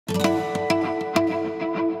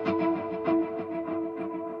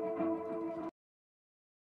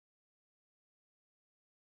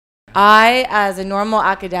I, as a normal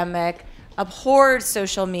academic, abhorred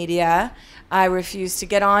social media. I refused to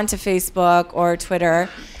get on to Facebook or Twitter.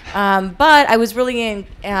 But I was really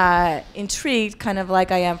intrigued, kind of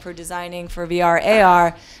like I am for designing for VR,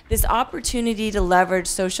 AR, this opportunity to leverage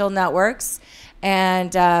social networks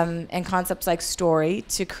and concepts like story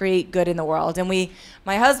to create good in the world. And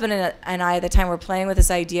my husband and I at the time were playing with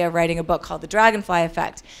this idea of writing a book called The Dragonfly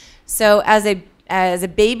Effect. So as a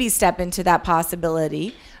baby step into that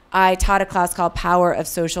possibility, I taught a class called Power of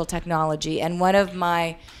Social Technology, and one of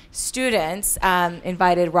my students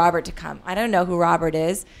invited Robert to come. I don't know who Robert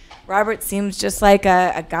is. Robert seems just like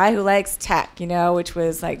a guy who likes tech, which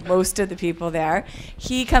was like most of the people there.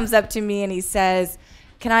 He comes up to me and he says,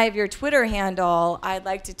 "Can I have your Twitter handle? I'd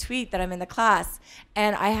like to tweet that I'm in the class."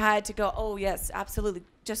 And I had to go, "Oh, yes, absolutely.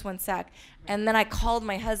 Just one sec." And then I called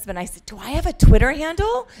my husband. I said, "Do I have a Twitter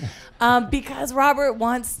handle?" Because Robert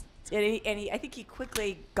wants, I think he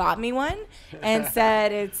quickly got me one and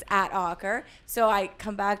said it's at Aaker. So I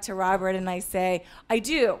come back to Robert and I say, "I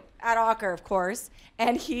do, at Aaker, of course."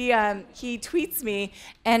 And he tweets me,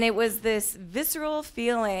 and it was this visceral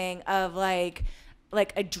feeling of like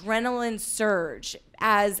adrenaline surge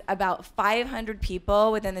as about 500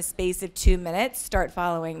 people within the space of 2 minutes start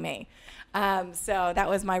following me. So that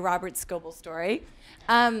was my Robert Scoble story.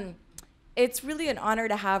 It's really an honor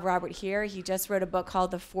to have Robert here. He just wrote a book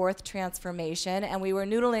called The Fourth Transformation, and we were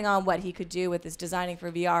noodling on what he could do with this Designing for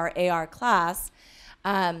VR AR class.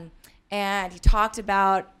 And he talked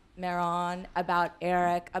about Meron, about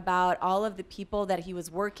Eric, about all of the people that he was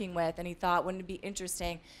working with, and he thought, wouldn't it be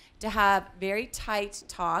interesting to have very tight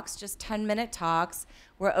talks, just 10-minute talks.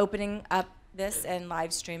 We're opening up this and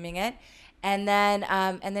live streaming it. And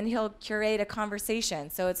then he'll curate a conversation.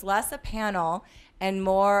 So it's less a panel and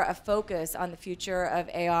more a focus on the future of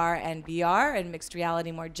AR and VR and mixed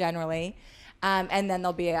reality more generally. And then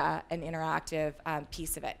there'll be an interactive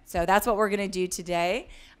piece of it. So that's what we're going to do today.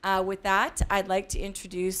 With that, I'd like to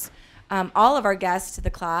introduce all of our guests to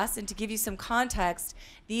the class. And to give you some context,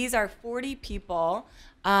 these are 40 people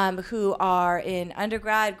who are in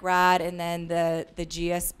undergrad, grad, and then the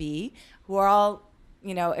GSB, who are all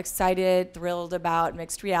excited, thrilled about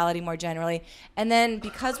mixed reality more generally. And then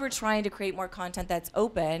because we're trying to create more content that's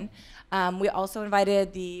open, we also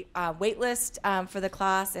invited the waitlist for the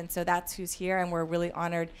class, and so that's who's here, and we're really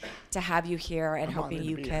honored to have you here and hoping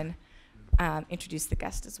you can introduce the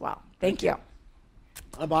guest as well. Thank you.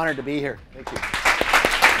 I'm honored to be here. Thank you.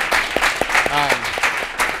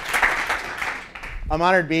 I'm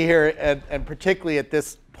honored to be here, and particularly at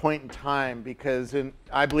this point in time, because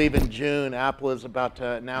I believe in June, Apple is about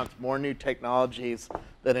to announce more new technologies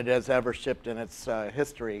than it has ever shipped in its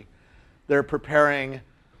history. They're preparing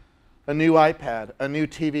a new iPad, a new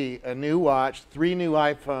TV, a new watch, 3 new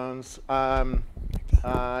iPhones,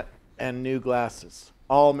 and new glasses,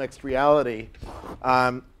 all mixed reality,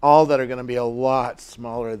 all that are going to be a lot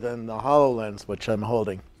smaller than the HoloLens, which I'm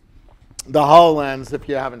holding. The HoloLens, if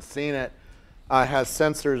you haven't seen it, has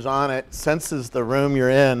sensors on it, senses the room you're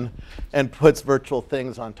in, and puts virtual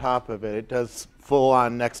things on top of it. It does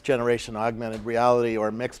full-on next-generation augmented reality,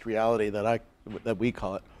 or mixed reality that we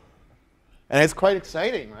call it. And it's quite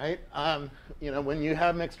exciting, right? When you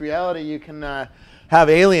have mixed reality, you can have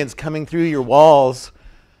aliens coming through your walls,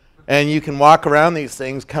 and you can walk around these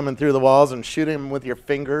things coming through the walls and shoot them with your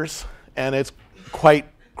fingers, and it's quite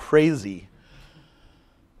crazy.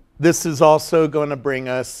 This is also going to bring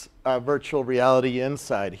us virtual reality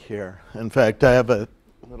inside here. In fact, I have a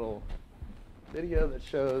little video that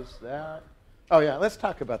shows that. Oh yeah, let's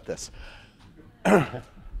talk about this.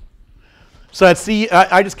 So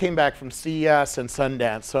I just came back from CES and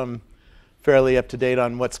Sundance, so I'm fairly up to date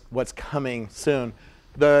on what's coming soon.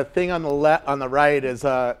 The thing on the right is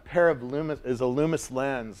a pair of Loomis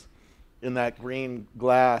lens in that green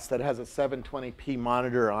glass that has a 720p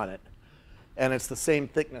monitor on it. And it's the same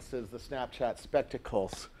thickness as the Snapchat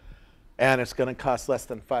spectacles. And it's going to cost less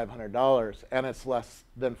than $500, and it's less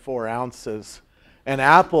than 4 ounces. And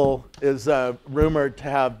Apple is rumored to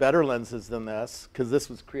have better lenses than this, because this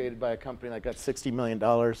was created by a company that got $60 million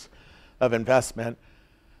of investment.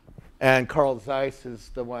 And Carl Zeiss is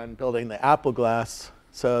the one building the Apple Glass,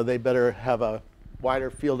 so they better have a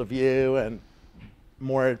wider field of view and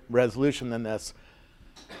more resolution than this.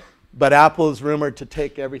 But Apple is rumored to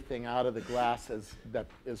take everything out of the glass that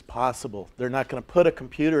is possible. They're not going to put a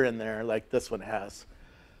computer in there like this one has.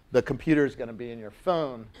 The computer is going to be in your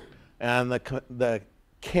phone, and the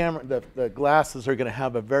glasses are going to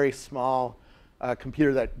have a very small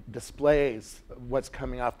computer that displays what's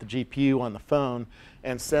coming off the GPU on the phone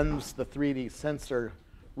and sends the 3D sensor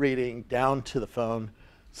reading down to the phone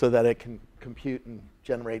so that it can compute and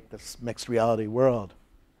generate this mixed reality world.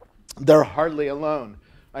 They're hardly alone.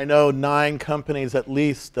 I know 9 companies at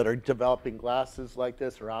least that are developing glasses like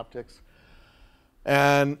this or optics.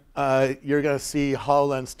 And you're going to see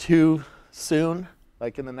HoloLens 2 soon,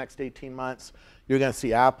 like in the next 18 months. You're going to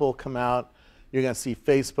see Apple come out. You're going to see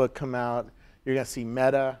Facebook come out. You're going to see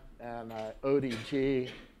Meta and ODG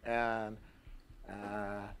and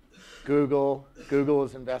Google. Google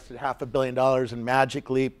has invested $500 million in Magic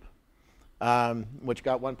Leap, which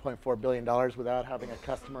got $1.4 billion without having a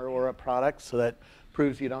customer or a product. So that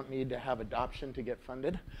proves you don't need to have adoption to get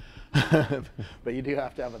funded. But you do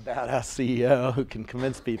have to have a badass CEO who can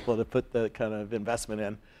convince people to put the kind of investment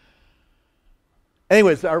in.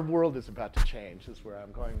 Anyways, our world is about to change, is where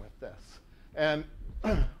I'm going with this. And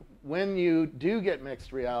when you do get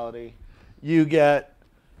mixed reality, you get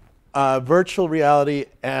virtual reality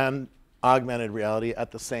and augmented reality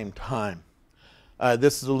at the same time.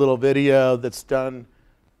 This is a little video that's done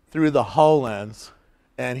through the HoloLens,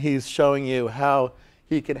 and he's showing you how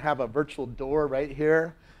he can have a virtual door right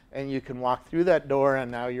here, and you can walk through that door,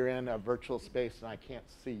 and now you're in a virtual space, and I can't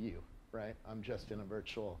see you, right? I'm just in a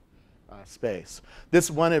virtual space. This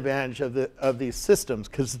is one advantage of these systems,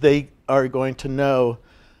 because they are going to know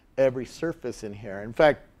every surface in here. In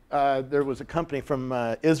fact, there was a company from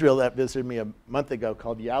Israel that visited me a month ago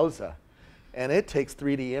called Yowza, and it takes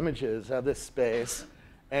 3D images of this space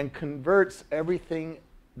and converts everything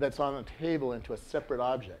that's on the table into a separate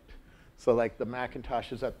object. So like the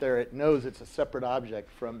Macintosh is up there, it knows it's a separate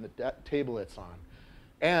object from the table it's on.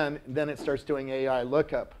 And then it starts doing AI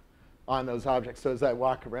lookup on those objects. So as I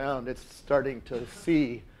walk around, it's starting to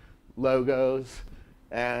see logos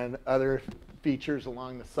and other features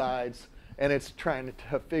along the sides, and it's trying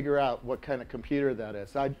to figure out what kind of computer that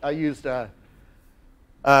is. I used a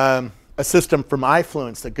system from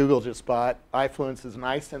iFluence that Google just bought. iFluence is an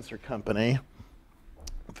eye sensor company.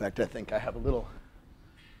 In fact, I think I have a little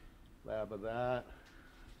lab of that.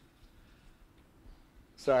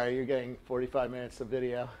 Sorry, you're getting 45 minutes of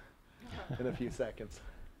video in a few seconds.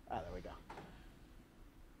 There we go.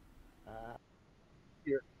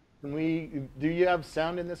 Here, do you have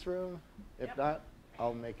sound in this room? If Yep. not,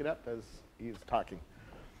 I'll make it up as he's talking.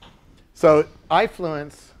 So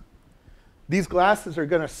iFluence, these glasses are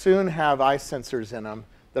going to soon have eye sensors in them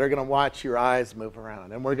that are going to watch your eyes move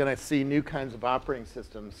around. And we're going to see new kinds of operating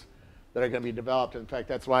systems that are going to be developed. In fact,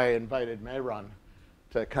 that's why I invited Mehran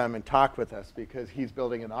to come and talk with us, because he's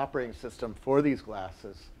building an operating system for these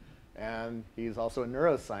glasses. And he's also a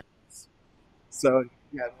neuroscientist. So,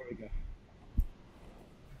 yeah, there we go.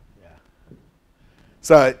 Yeah.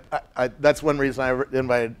 So that's one reason I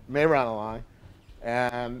invited Mehran along.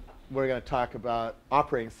 And we're going to talk about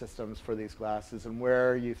operating systems for these glasses and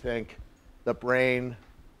where you think the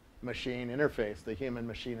brain-machine interface, the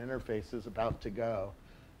human-machine interface, is about to go.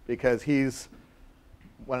 Because he's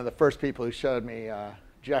one of the first people who showed me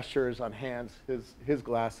gestures on hands. His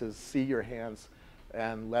glasses see your hands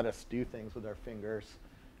and let us do things with our fingers,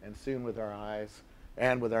 and soon with our eyes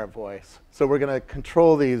and with our voice. So we're going to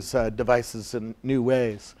control these devices in new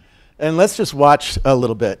ways. And let's just watch a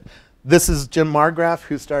little bit. This is Jim Margraf,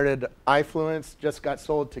 who started iFluence, just got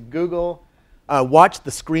sold to Google. Watch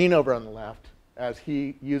the screen over on the left as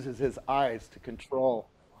he uses his eyes to control.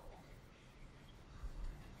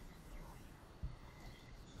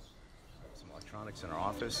 Some electronics in our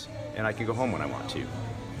office, and I can go home when I want to.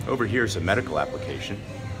 Over here is a medical application,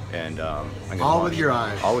 and I'm going all with your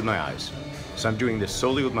eyes. All with my eyes. So I'm doing this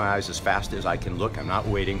solely with my eyes as fast as I can look. I'm not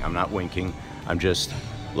waiting. I'm not winking. I'm just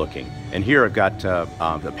looking. And here I've got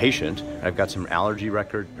the patient. I've got some allergy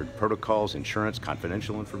record, protocols, insurance,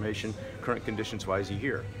 confidential information, current conditions. Why is he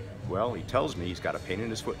here? Well, he tells me he's got a pain in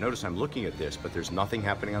his foot. Notice I'm looking at this, but there's nothing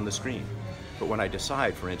happening on the screen. But when I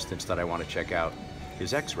decide, for instance, that I want to check out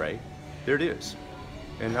his x-ray, there it is.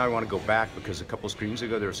 And now I want to go back because a couple screens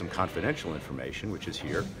ago there was some confidential information, which is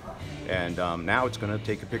here. And now it's going to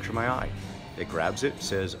take a picture of my eye. It grabs it,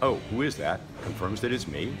 says, oh, who is that? Confirms that it's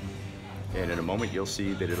me. And in a moment you'll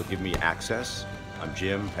see that it'll give me access. I'm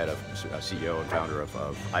Jim, head of CEO and founder of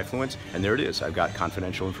iFluence. And there it is. I've got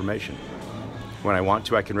confidential information. When I want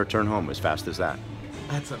to, I can return home as fast as that.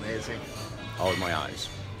 That's amazing. All with my eyes.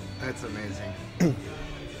 That's amazing.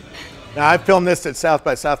 Now, I filmed this at South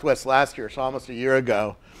by Southwest last year, so almost a year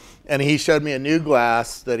ago. And he showed me a new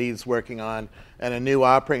glass that he's working on and a new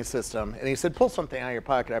operating system. And he said, pull something out of your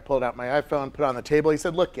pocket. I pulled out my iPhone, put it on the table. He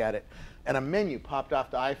said, look at it. And a menu popped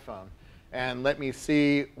off the iPhone and let me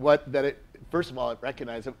see first of all, it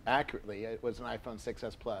recognized it accurately. It was an iPhone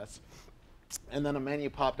 6s Plus. And then a menu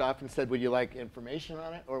popped off and said, would you like information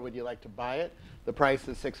on it or would you like to buy it? The price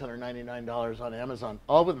is $699 on Amazon,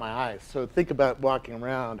 all with my eyes. So think about walking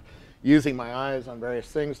around using my eyes on various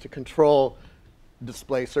things to control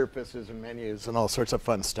display surfaces and menus and all sorts of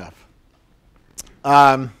fun stuff.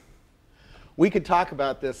 We could talk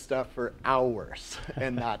about this stuff for hours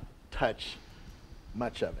and not touch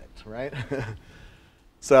much of it, right?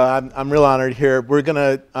 So I'm real honored here. We're going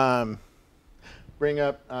to bring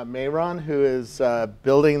up Mayron, who is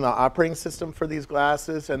building the operating system for these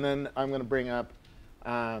glasses, and then I'm going to bring up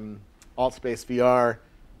Altspace VR,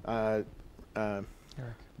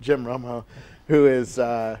 Jim Romo, who is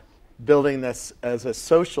building this as a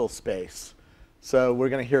social space. So we're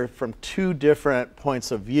going to hear from two different points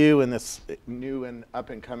of view in this new and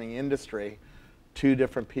up-and-coming industry. Two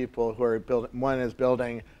different people who are building. One is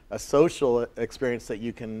building a social experience that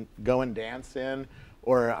you can go and dance in,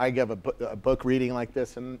 or I give a book reading like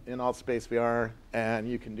this in Altspace VR, and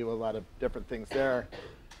you can do a lot of different things there.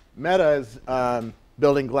 Meta is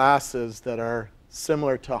building glasses that are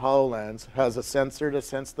similar to HoloLens, has a sensor to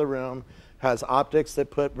sense the room, has optics that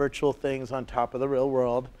put virtual things on top of the real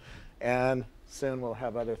world, and soon we'll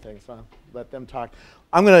have other things. I'll let them talk.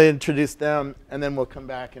 I'm going to introduce them, and then we'll come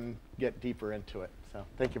back and get deeper into it. So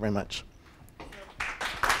thank you very much.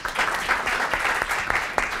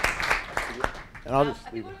 And I'll just I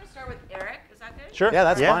think we're going to start with Eric. Is that good? Sure. Yeah,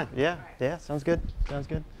 that's fine. Yeah, yeah, sounds good. Sounds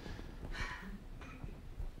good.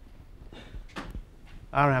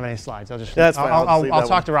 I don't have any slides. I'll just. That's fine. I'll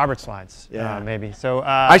talk to Robert's slides. Yeah. Maybe. So.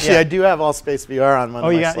 Actually, yeah. I do have Altspace VR on one. Oh,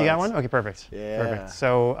 of you my got slides. you got one? Okay, perfect. Yeah. Perfect.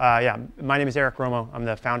 So yeah, my name is Eric Romo. I'm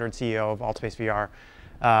the founder and CEO of Altspace VR.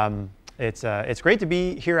 It's great to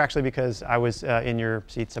be here actually because I was in your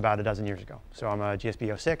seats about a dozen years ago. So I'm a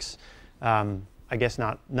GSB 06. I guess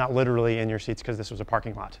not literally in your seats because this was a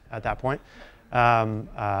parking lot at that point,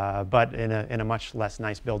 but in a much less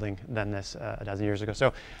nice building than this a dozen years ago.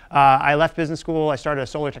 So I left business school. I started a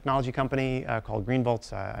solar technology company called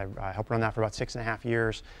Greenvolts. I helped run that for about 6.5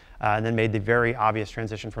 years, and then made the very obvious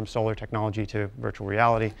transition from solar technology to virtual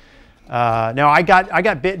reality. Now I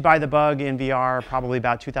got bit by the bug in VR probably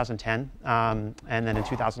about 2010, and then in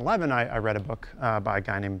 2011 I read a book by a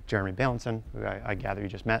guy named Jeremy Bailenson, who I gather you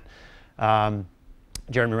just met.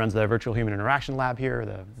 Jeremy runs the Virtual Human Interaction Lab here,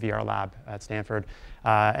 the VR lab at Stanford.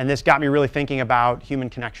 And this got me really thinking about human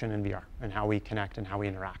connection in VR and how we connect and how we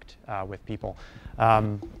interact with people.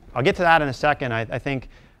 I'll get to that in a second. I think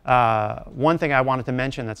one thing I wanted to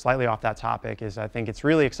mention that's slightly off that topic is I think it's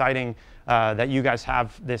really exciting that you guys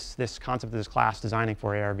have this concept of this class designing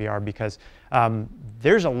for AR VR because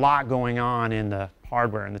there's a lot going on in the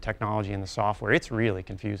hardware and the technology and the software. It's really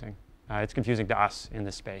confusing. It's confusing to us in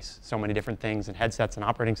this space. So many different things and headsets and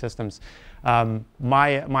operating systems. My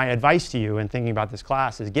advice to you in thinking about this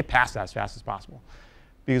class is get past that as fast as possible.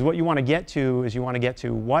 Because what you want to get to is you want to get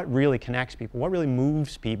to what really connects people, what really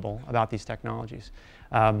moves people about these technologies.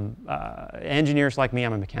 Engineers like me,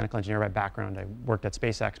 I'm a mechanical engineer by background. I worked at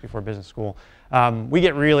SpaceX before business school. We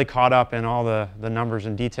get really caught up in all the numbers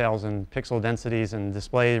and details and pixel densities and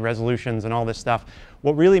display resolutions and all this stuff.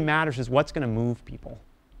 What really matters is what's going to move people.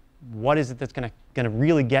 What is it that's going to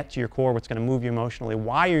really get to your core? What's going to move you emotionally?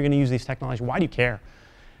 Why you're going to use these technologies? Why do you care?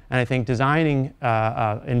 And I think designing in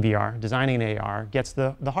VR, designing in AR, gets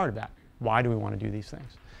the heart of that. Why do we want to do these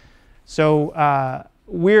things? So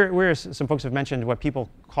some folks have mentioned what people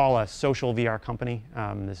call a social VR company.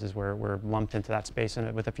 This is where we're lumped into that space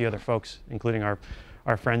and with a few other folks, including our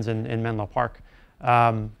friends in Menlo Park.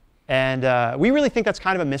 We really think that's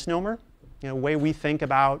kind of a misnomer. You know, the way we think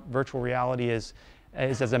about virtual reality is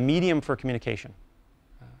as a medium for communication.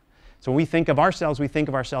 So when we think of ourselves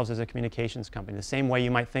as a communications company, the same way you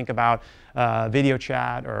might think about video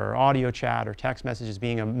chat or audio chat or text messages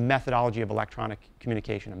being a methodology of electronic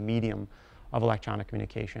communication, a medium of electronic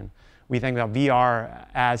communication. We think about VR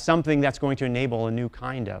as something that's going to enable a new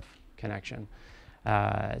kind of connection.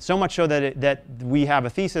 So much so that we have a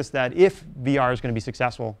thesis that if VR is going to be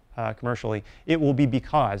successful commercially, it will be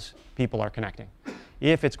because people are connecting.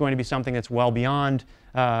 If it's going to be something that's well beyond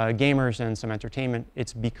gamers and some entertainment,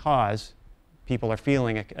 it's because people are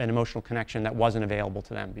feeling an emotional connection that wasn't available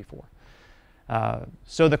to them before.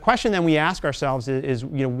 So the question then we ask ourselves is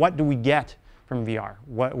what do we get from VR?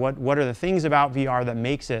 What are the things about VR that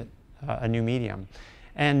makes it a new medium?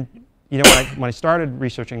 And when I started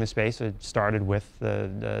researching the space, it started with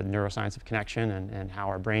the neuroscience of connection and how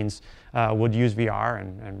our brains would use VR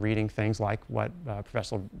and reading things like what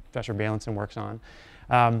Professor Bailenson works on.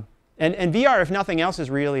 And VR, if nothing else, is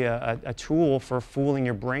really a tool for fooling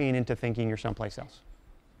your brain into thinking you're someplace else.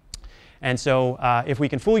 And so if we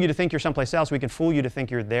can fool you to think you're someplace else, we can fool you to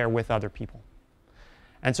think you're there with other people.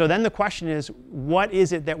 And so then the question is, what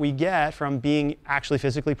is it that we get from being actually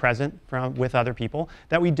physically present with other people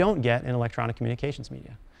that we don't get in electronic communications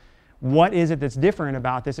media? What is it that's different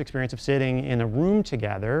about this experience of sitting in a room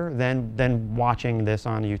together than watching this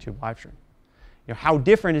on a YouTube live stream? You know, how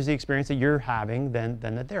different is the experience that you're having than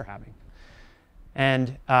that they're having?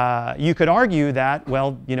 And you could argue that,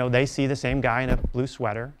 well, you know, they see the same guy in a blue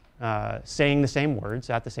sweater saying the same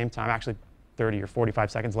words at the same time, actually 30 or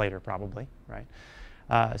 45 seconds later, probably, right?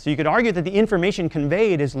 So you could argue that the information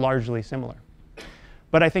conveyed is largely similar.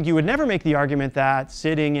 But I think you would never make the argument that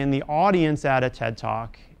sitting in the audience at a TED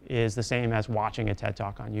Talk is the same as watching a TED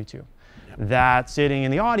Talk on YouTube. Yep. That sitting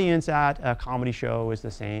in the audience at a comedy show is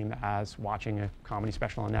the same as watching a comedy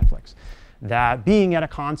special on Netflix. That being at a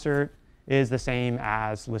concert is the same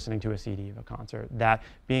as listening to a CD of a concert. That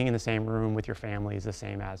being in the same room with your family is the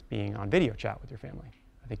same as being on video chat with your family.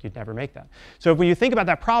 I think you'd never make that. So when you think about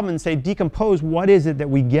that problem and say decompose, what is it that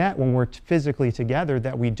we get when we're physically together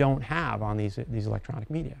that we don't have on these electronic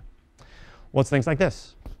media? Well, it's things like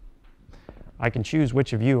this. I can choose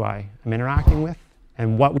which of you I am interacting with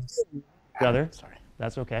and what we do with each other. Sorry,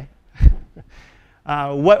 that's okay.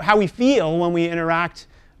 How we feel when we interact,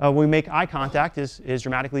 when we make eye contact is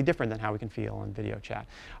dramatically different than how we can feel on video chat.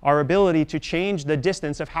 Our ability to change the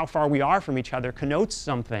distance of how far we are from each other connotes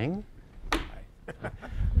something.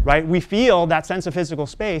 Right? We feel that sense of physical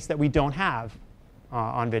space that we don't have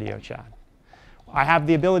on video chat. I have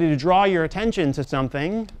the ability to draw your attention to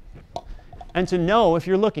something and to know if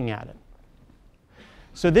you're looking at it.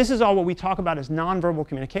 So this is all what we talk about as nonverbal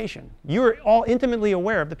communication. You're all intimately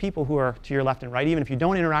aware of the people who are to your left and right, even if you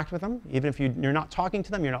don't interact with them, even if you're not talking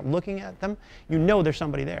to them, you're not looking at them, you know there's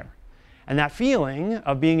somebody there. And that feeling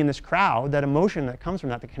of being in this crowd, that emotion that comes from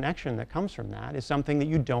that, the connection that comes from that, is something that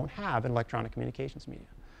you don't have in electronic communications media.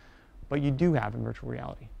 But you do have in virtual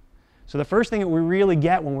reality. So the first thing that we really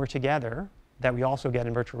get when we're together, that we also get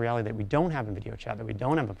in virtual reality that we don't have in video chat, that we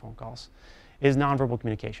don't have in phone calls, is nonverbal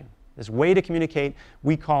communication. This way to communicate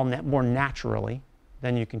we call more naturally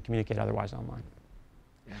than you can communicate otherwise online.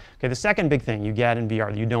 Yeah. Okay, the second big thing you get in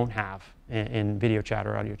VR that you don't have in video chat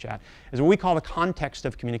or audio chat is what we call the context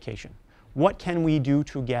of communication. What can we do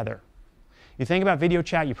together? You think about video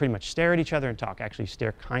chat, you pretty much stare at each other and talk. Actually,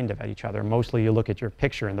 stare kind of at each other. Mostly you look at your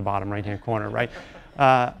picture in the bottom right-hand corner, right?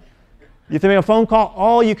 You think of a phone call,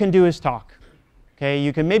 all you can do is talk. Okay,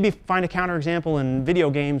 you can maybe find a counterexample in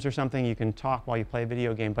video games or something. You can talk while you play a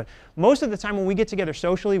video game. But most of the time when we get together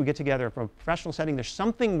socially, we get together from a professional setting, there's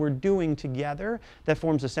something we're doing together that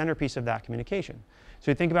forms the centerpiece of that communication.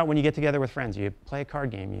 So you think about when you get together with friends. You play a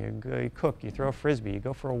card game, you cook, you throw a frisbee, you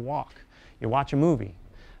go for a walk, you watch a movie.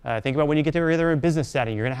 Think about when you get together in a business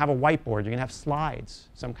setting. You're going to have a whiteboard. You're going to have slides,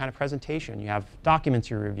 some kind of presentation. You have documents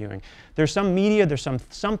you're reviewing. There's some media. There's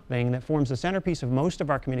something that forms the centerpiece of most of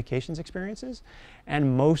our communications experiences.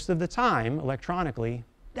 And most of the time, electronically,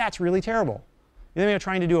 that's really terrible. You're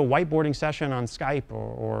trying to do a whiteboarding session on Skype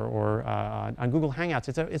or on Google Hangouts.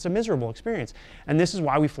 It's a miserable experience. And this is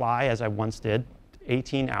why we fly, as I once did,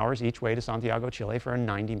 18 hours each way to Santiago, Chile for a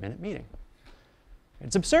 90-minute meeting.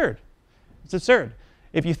 It's absurd. It's absurd.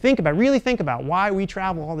 If you really think about why we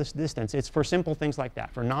travel all this distance, it's for simple things like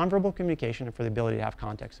that, for nonverbal communication and for the ability to have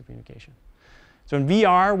context of communication. So in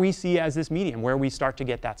VR, we see as this medium where we start to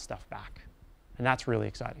get that stuff back. And that's really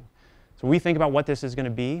exciting. So when we think about what this is going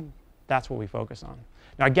to be, that's what we focus on.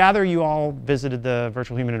 Now, I gather you all visited the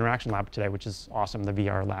Virtual Human Interaction Lab today, which is awesome, the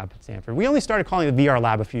VR lab at Stanford. We only started calling it the VR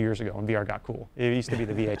lab a few years ago when VR got cool. It used to be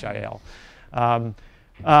the VHIL.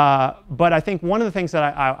 But I think one of the things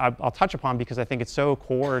that I'll touch upon, because I think it's so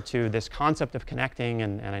core to this concept of connecting,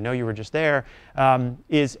 and I know you were just there,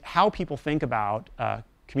 is how people think about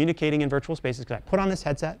communicating in virtual spaces. Because I put on this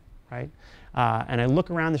headset, right, and I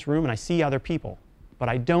look around this room and I see other people, but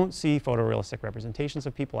I don't see photorealistic representations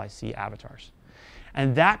of people. I see avatars.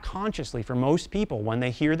 And that consciously, for most people, when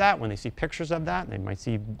they hear that, when they see pictures of that, and they might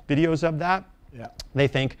see videos of that, they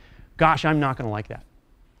think, gosh, I'm not going to like that.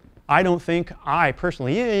 I don't think I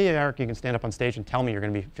personally, Eric, you can stand up on stage and tell me you're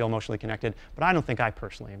going to feel emotionally connected, but I don't think I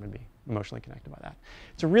personally am going to be emotionally connected by that.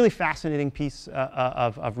 It's a really fascinating piece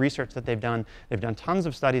of research that they've done. They've done tons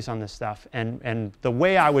of studies on this stuff, and the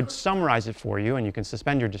way I would summarize it for you, and you can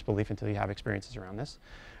suspend your disbelief until you have experiences around this,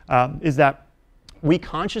 is that we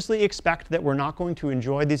consciously expect that we're not going to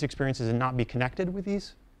enjoy these experiences and not be connected with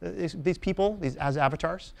these people, as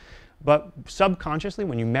avatars. But subconsciously,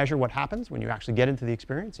 when you measure what happens, when you actually get into the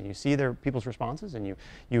experience and you see people's responses and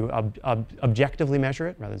you objectively measure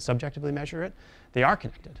it rather than subjectively measure it, they are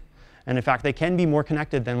connected. And in fact, they can be more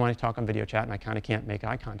connected than when I talk on video chat and I kind of can't make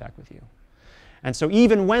eye contact with you. And so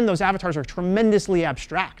even when those avatars are tremendously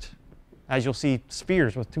abstract, as you'll see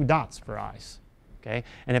spheres with 2 dots for eyes, okay?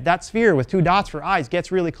 And if that sphere with 2 dots for eyes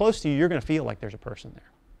gets really close to you, you're going to feel like there's a person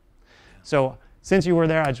there. So since you were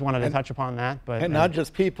there, I just wanted to touch upon that. And not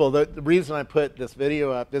just people. The reason I put this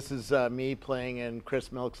video up, this is me playing in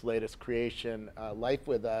Chris Milk's latest creation, Life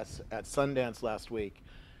With Us, at Sundance last week.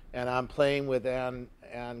 And I'm playing with Anne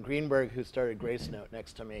Greenberg, who started Grace Note,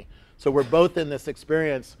 next to me. So we're both in this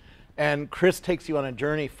experience. And Chris takes you on a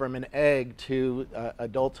journey from an egg to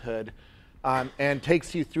adulthood, and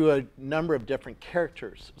takes you through a number of different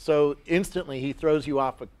characters. So instantly he throws you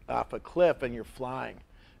off a cliff and you're flying.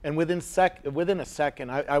 And within a second,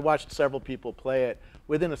 I watched several people play it.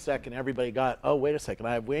 Within a second, everybody got, oh, wait a second,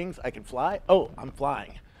 I have wings, I can fly? Oh, I'm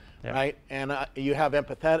flying, right? And you have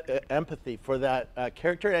empathy for that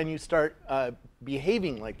character, and you start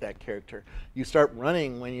behaving like that character. You start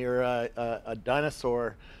running when you're a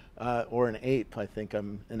dinosaur or an ape. I think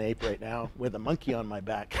I'm an ape right now with a monkey on my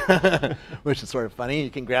back, which is sort of funny. You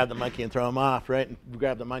can grab the monkey and throw him off, right? And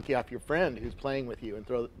grab the monkey off your friend who's playing with you and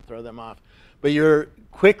throw them off. But you're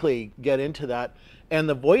quickly get into that. And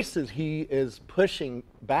the voices he is pushing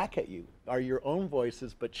back at you are your own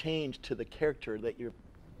voices, but changed to the character that you're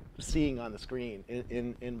seeing on the screen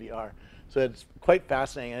in VR. So it's quite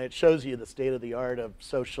fascinating, and it shows you the state of the art of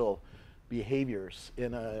social behaviors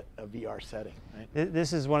in a VR setting. Right?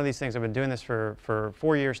 This is one of these things. I've been doing this for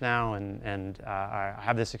 4 years now, and I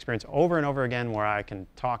have this experience over and over again where I can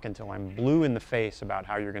talk until I'm blue in the face about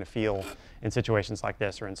how you're going to feel in situations like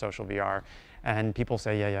this or in social VR. And people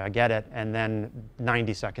say, yeah, I get it. And then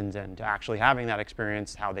 90 seconds into actually having that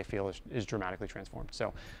experience, how they feel is dramatically transformed.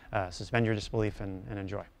 So suspend your disbelief and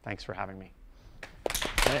enjoy. Thanks for having me.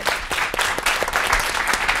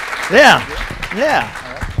 Yeah.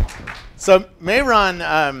 So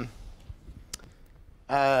Mayron,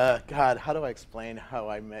 God, how do I explain how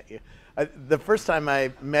I met you? The first time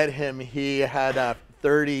I met him, he had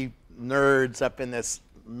 30 nerds up in this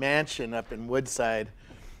mansion up in Woodside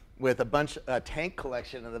with a tank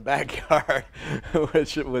collection in the backyard,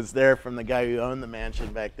 which was there from the guy who owned the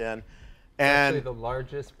mansion back then. And actually the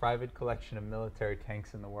largest private collection of military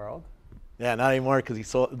tanks in the world. Yeah, not anymore because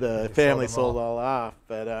the family sold all off.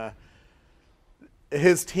 But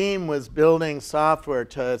his team was building software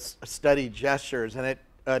to study gestures, and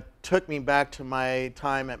it took me back to my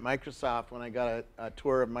time at Microsoft when I got a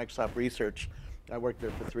tour of Microsoft Research. I worked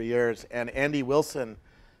there for 3 years, and Andy Wilson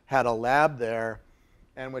had a lab there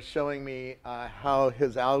and was showing me how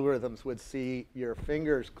his algorithms would see your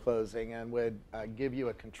fingers closing and would give you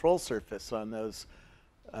a control surface on those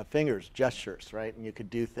fingers, gestures, right? And you could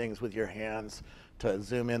do things with your hands to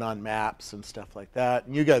zoom in on maps and stuff like that.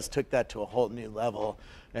 And you guys took that to a whole new level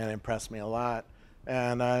and impressed me a lot.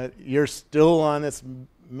 And you're still on this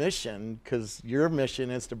mission because your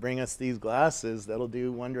mission is to bring us these glasses that'll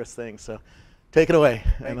do wondrous things. So take it away,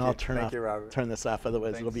 and I'll turn this off.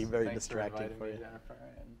 Otherwise, it'll be very distracting for you. Jennifer,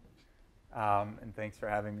 and thanks for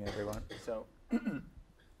having me, everyone. So I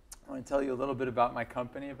want to tell you a little bit about my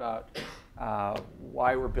company, about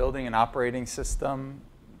why we're building an operating system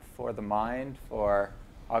for the mind, for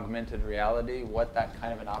augmented reality, what that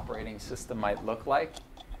kind of an operating system might look like,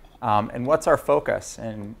 and what's our focus,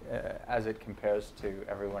 and as it compares to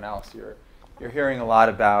everyone else. You're hearing a lot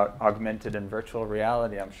about augmented and virtual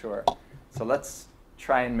reality, I'm sure. So let's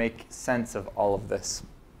try and make sense of all of this.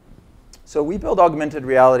 So we build augmented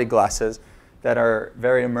reality glasses that are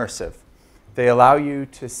very immersive. They allow you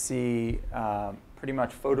to see pretty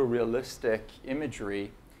much photorealistic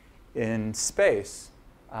imagery in space.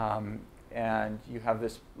 And you have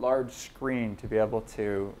this large screen to be able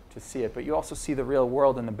to see it. But you also see the real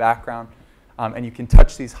world in the background. And you can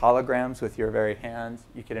touch these holograms with your very hands.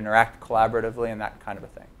 You can interact collaboratively and that kind of a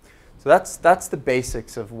thing. So that's the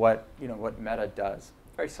basics of what Meta does.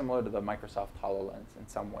 Very similar to the Microsoft HoloLens in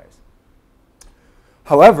some ways.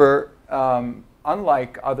 However,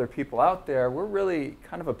 unlike other people out there, we're really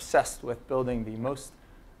kind of obsessed with building the most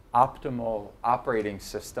optimal operating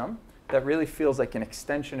system that really feels like an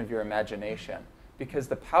extension of your imagination. Because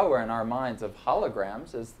the power in our minds of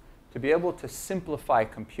holograms is to be able to simplify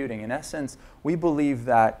computing. In essence, we believe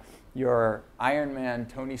that your Iron Man,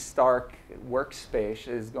 Tony Stark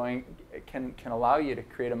workspace can allow you to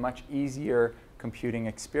create a much easier computing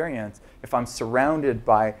experience. If I'm surrounded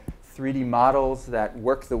by 3D models that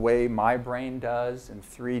work the way my brain does in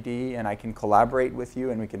 3D, and I can collaborate with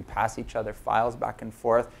you, and we can pass each other files back and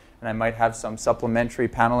forth, and I might have some supplementary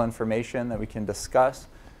panel information that we can discuss,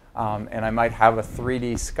 and I might have a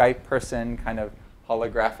 3D Skype person kind of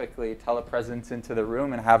holographically telepresence into the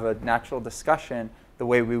room and have a natural discussion the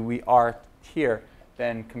way we are here.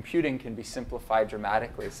 then computing can be simplified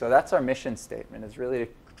dramatically. So that's our mission statement, is really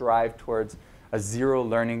to drive towards a zero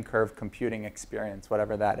learning curve computing experience,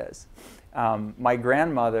 whatever that is. My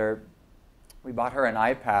grandmother, we bought her an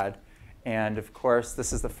iPad, and of course,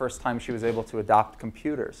 this is the first time she was able to adopt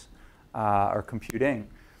computers or computing.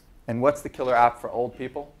 And what's the killer app for old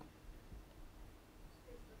people?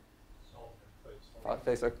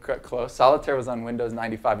 Solitaire. Close. Solitaire was on Windows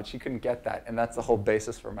 95, but she couldn't get that, and that's the whole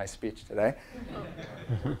basis for my speech today.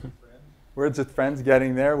 Words with Friends,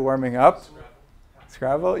 getting there, warming up.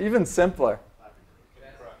 Scrabble, even simpler.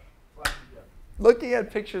 Looking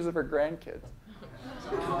at pictures of her grandkids.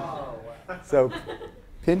 So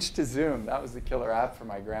pinch to zoom, that was the killer app for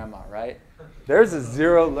my grandma, right? There's a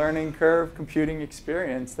zero learning curve computing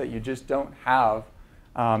experience that you just don't have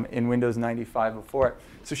in Windows 95 before it.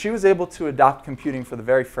 So she was able to adopt computing for the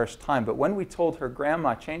very first time. But when we told her,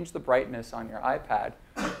 Grandma, change the brightness on your iPad,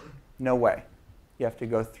 no way. You have to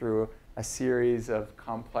go through a series of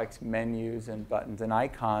complex menus and buttons and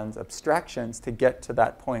icons, abstractions, to get to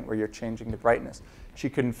that point where you're changing the brightness. She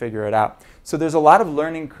couldn't figure it out. So there's a lot of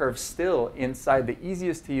learning curve still inside the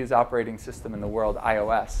easiest to use operating system in the world,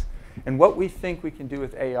 iOS. And what we think we can do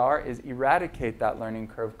with AR is eradicate that learning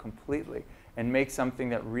curve completely and make something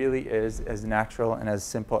that really is as natural and as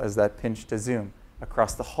simple as that pinch to zoom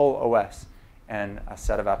across the whole OS and a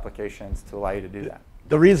set of applications to allow you to do that.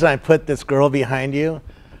 The reason I put this girl behind you,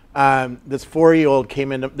 this 4-year-old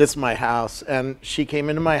came into, this is my house, and she came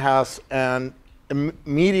into my house and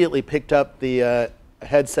immediately picked up the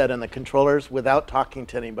headset and the controllers without talking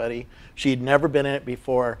to anybody. She'd never been in it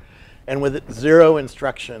before. And with 0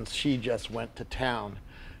 instructions, she just went to town.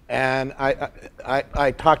 And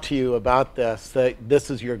I talked to you about this, that this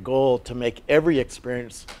is your goal, to make every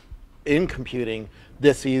experience in computing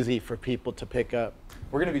this easy for people to pick up.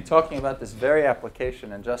 We're going to be talking about this very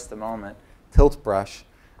application in just a moment, Tilt Brush,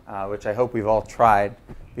 which I hope we've all tried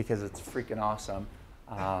because it's freaking awesome.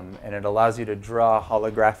 And it allows you to draw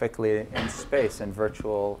holographically in space in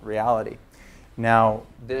virtual reality. Now,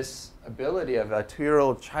 this ability of a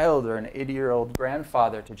 2-year-old child or an 80-year-old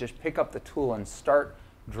grandfather to just pick up the tool and start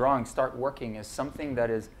drawing, start working, is something that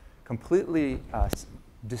is completely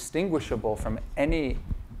distinguishable from any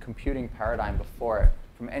computing paradigm before it,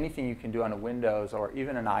 from anything you can do on a Windows or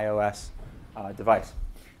even an iOS device.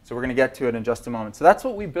 So we're going to get to it in just a moment. So that's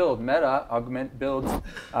what we build. Meta builds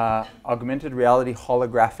augmented reality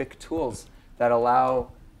holographic tools that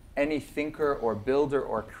allow any thinker or builder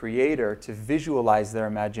or creator to visualize their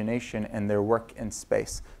imagination and their work in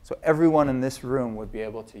space. So everyone in this room would be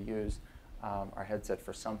able to use our headset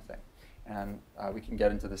for something. And we can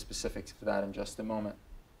get into the specifics of that in just a moment.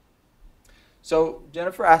 So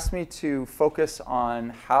Jennifer asked me to focus on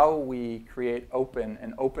how we create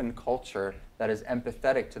an open culture that is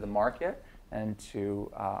empathetic to the market and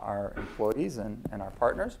to our employees and our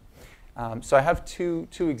partners. So I have two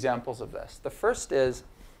examples of this. The first is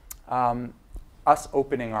us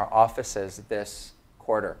opening our offices this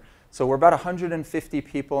quarter. So we're about 150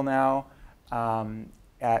 people now.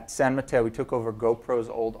 At San Mateo, we took over GoPro's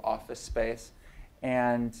old office space.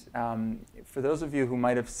 And for those of you who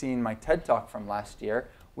might have seen my TED Talk from last year,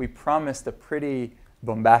 we promised a pretty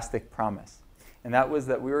bombastic promise. And that was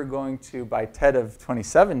that we were going to, by TED of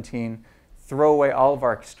 2017, throw away all of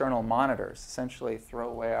our external monitors, essentially throw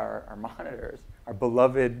away our monitors, our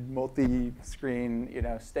beloved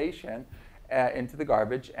multi-screen station, into the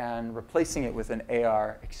garbage and replacing it with an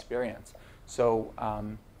AR experience. So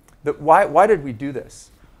why did we do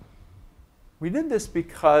this? We did this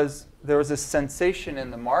because there was a sensation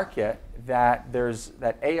in the market that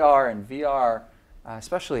AR and VR,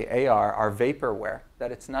 especially AR, are vaporware,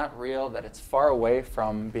 that it's not real, that it's far away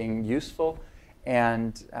from being useful.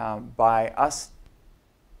 And by us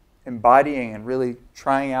embodying and really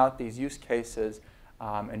trying out these use cases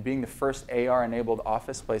and being the first AR-enabled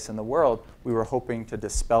office place in the world, we were hoping to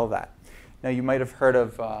dispel that. Now, you might have heard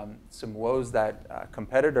of some woes that a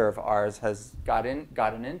competitor of ours has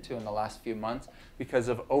gotten into in the last few months because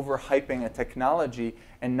of overhyping a technology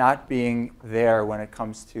and not being there when it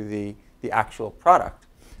comes to the actual product.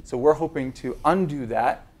 So we're hoping to undo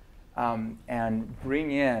that and bring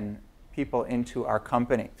in people into our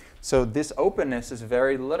company. So this openness is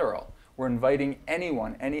very literal. We're inviting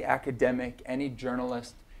anyone, any academic, any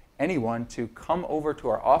journalist, anyone to come over to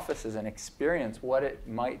our offices and experience what it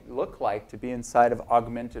might look like to be inside of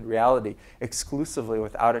augmented reality exclusively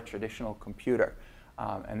without a traditional computer.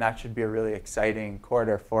 And that should be a really exciting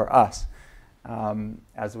quarter for us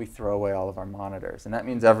as we throw away all of our monitors. And that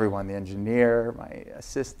means everyone, the engineer, my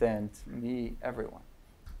assistant, me, everyone.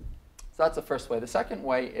 So that's the first way. The second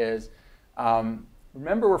way is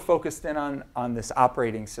remember, we're focused in on this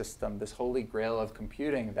operating system, this holy grail of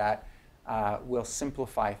computing that will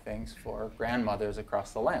simplify things for grandmothers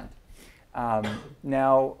across the land.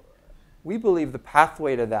 Now, we believe the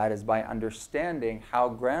pathway to that is by understanding how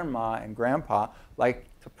grandma and grandpa like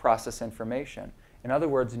to process information. In other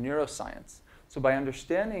words, neuroscience. So by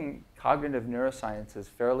understanding cognitive neurosciences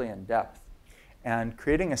fairly in depth and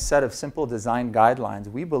creating a set of simple design guidelines,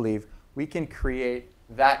 we believe we can create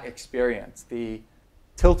that experience, the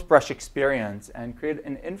tilt brush experience, and create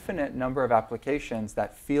an infinite number of applications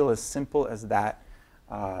that feel as simple as that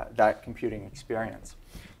computing experience.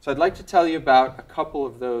 So I'd like to tell you about a couple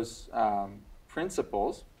of those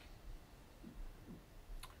principles.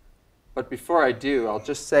 But before I do, I'll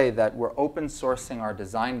just say that we're open sourcing our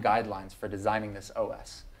design guidelines for designing this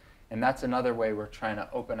OS. And that's another way we're trying to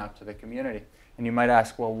open up to the community. And you might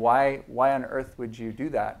ask, well, why on earth would you do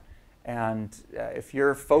that? And if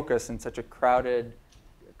your focus in such a crowded,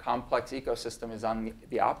 complex ecosystem is on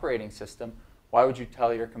the operating system, why would you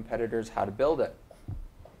tell your competitors how to build it?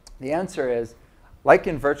 The answer is, like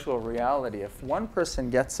in virtual reality, if one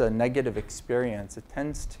person gets a negative experience, it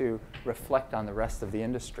tends to reflect on the rest of the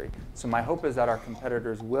industry. So my hope is that our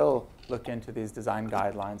competitors will look into these design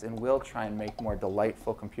guidelines and will try and make more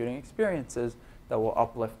delightful computing experiences that will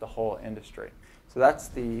uplift the whole industry. So that's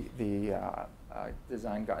the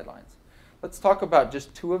design guidelines. Let's talk about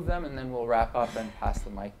just two of them, and then we'll wrap up and pass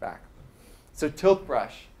the mic back. So tilt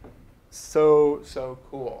brush, so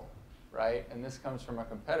cool, right? And this comes from a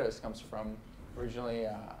competitor. This comes from originally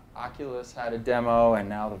Oculus had a demo, and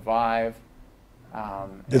now the Vive.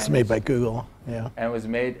 This is made by Google, yeah. And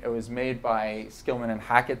it was made by Skillman and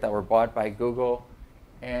Hackett that were bought by Google.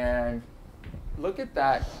 And look at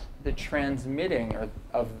that, the transmitting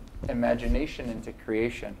of imagination into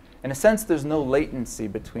creation. In a sense, there's no latency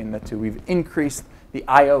between the two. We've increased the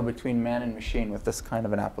I/O between man and machine with this kind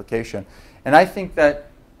of an application. And I think that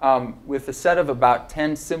with a set of about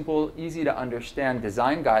 10 simple, easy to understand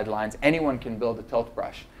design guidelines, anyone can build a tilt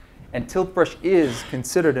brush. And tilt brush is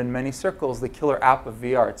considered in many circles the killer app of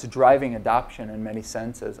VR. It's driving adoption in many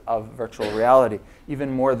senses of virtual reality,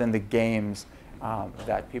 even more than the games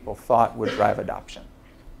that people thought would drive adoption.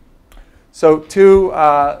 So two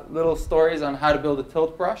little stories on how to build a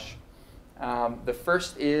tilt brush. The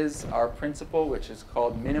first is our principle, which is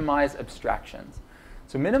called minimize abstractions.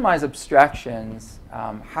 So minimize abstractions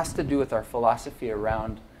has to do with our philosophy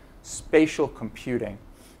around spatial computing.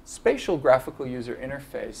 Spatial graphical user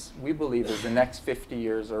interface, we believe, is the next 50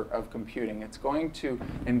 years of computing. It's going to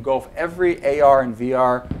engulf every AR and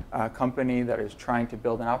VR company that is trying to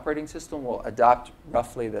build an operating system will adopt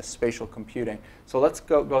roughly this spatial computing. So let's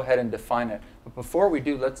go ahead and define it. But before we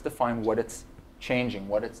do, let's define what it's changing,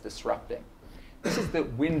 what it's disrupting. This is the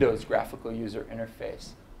Windows graphical user interface,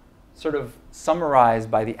 sort of summarized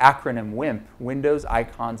by the acronym WIMP, Windows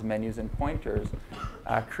Icons, Menus, and Pointers,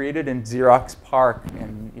 created in Xerox PARC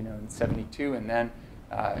in 72, and then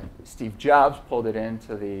Steve Jobs pulled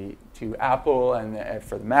it to Apple and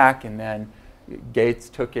for the Mac, and then Gates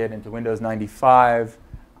took it into Windows 95,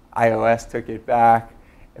 iOS took it back.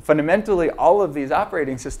 And fundamentally, all of these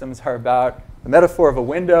operating systems are about the metaphor of a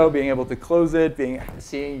window, being able to close it,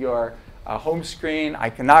 seeing your home screen,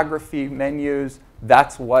 iconography, menus.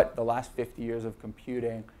 That's what the last 50 years of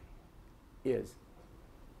computing is.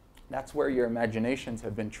 That's where your imaginations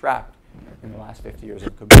have been trapped in the last 50 years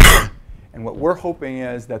of computing. And what we're hoping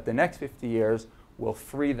is that the next 50 years will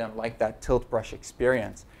free them like that tilt brush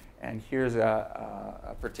experience. And here's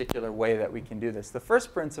a particular way that we can do this. The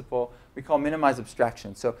first principle we call minimize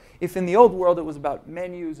abstraction. So if in the old world it was about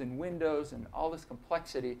menus and windows and all this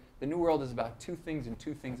complexity, the new world is about two things and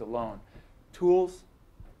two things alone: tools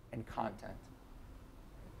and content.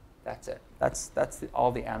 That's it. That's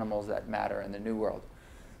all the animals that matter in the new world.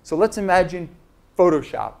 So let's imagine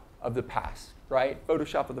Photoshop of the past, right?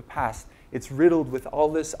 Photoshop of the past. It's riddled with all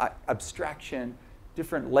this abstraction,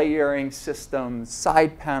 different layering systems,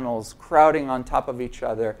 side panels crowding on top of each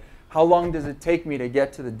other. How long does it take me to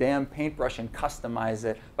get to the damn paintbrush and customize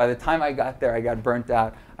it? By the time I got there, I got burnt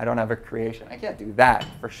out. I don't have a creation. I can't do that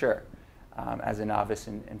for sure as a novice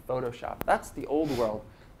in Photoshop. That's the old world.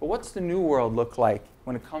 But what's the new world look like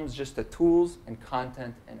when it comes just to tools and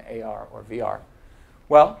content and AR or VR?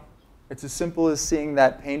 Well, it's as simple as seeing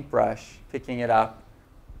that paintbrush, picking it up,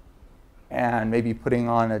 and maybe putting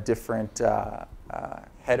on a different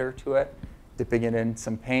header to it, dipping it in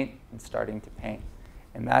some paint, and starting to paint.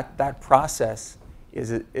 And that process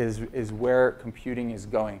is where computing is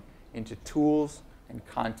going, into tools and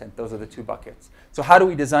content. Those are the two buckets. So how do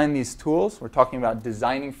we design these tools? We're talking about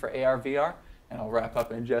designing for AR, VR, and I'll wrap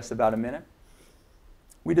up in just about a minute.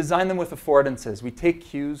 We design them with affordances. We take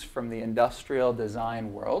cues from the industrial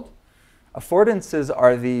design world. Affordances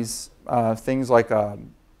are these things like a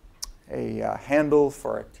handle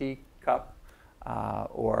for a teacup,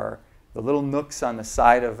 or the little nooks on the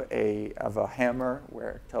side of a hammer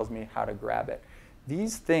where it tells me how to grab it.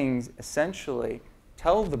 These things essentially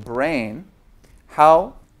tell the brain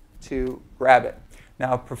how to grab it.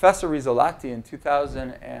 Now, Professor Rizzolatti in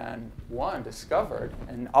 2001 discovered,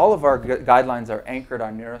 and all of our guidelines are anchored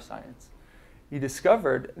on neuroscience, he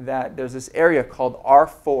discovered that there's this area called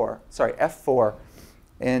F4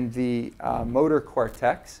 in the motor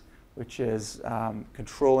cortex, which is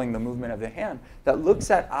controlling the movement of the hand, that looks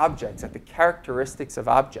at objects, at the characteristics of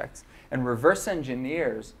objects, and reverse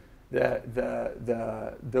engineers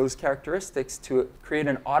those characteristics to create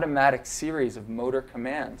an automatic series of motor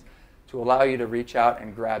commands to allow you to reach out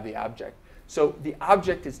and grab the object. So the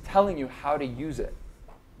object is telling you how to use it.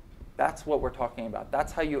 That's what we're talking about.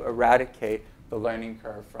 That's how you eradicate the learning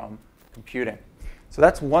curve from computing. So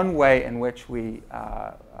that's one way in which we're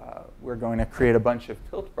going to create a bunch of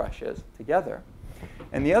tilt brushes together.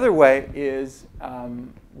 And the other way is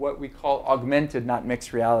what we call augmented, not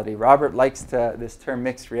mixed reality. Robert likes this term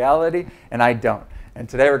mixed reality, and I don't. And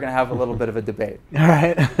today we're going to have a little bit of a debate. All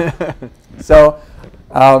right. So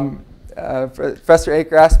Professor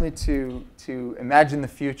Aaker asked me to imagine the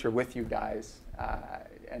future with you guys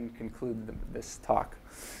and conclude this talk.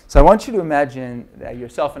 So I want you to imagine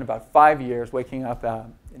yourself in about 5 years waking up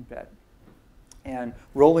in bed and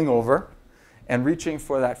rolling over and reaching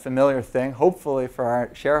for that familiar thing, hopefully for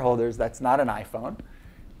our shareholders, that's not an iPhone.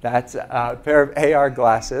 That's a pair of AR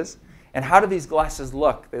glasses. And how do these glasses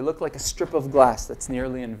look? They look like a strip of glass that's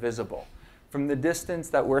nearly invisible. From the distance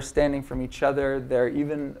that we're standing from each other, they're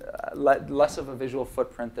even less of a visual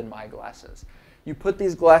footprint than my glasses. You put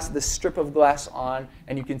this strip of glass on,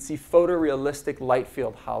 and you can see photorealistic light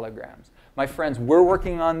field holograms. My friends, we're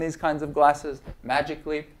working on these kinds of glasses. Magic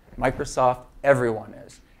Leap, Microsoft, everyone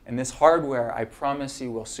is. And this hardware, I promise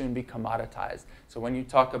you, will soon be commoditized. So when you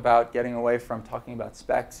talk about getting away from talking about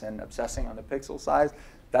specs and obsessing on the pixel size,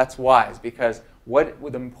 that's wise, because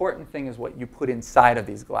the important thing is what you put inside of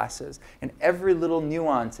these glasses. And every little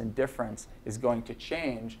nuance and difference is going to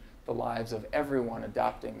change the lives of everyone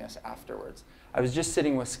adopting this afterwards. I was just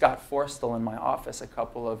sitting with Scott Forstall in my office a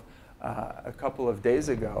couple of days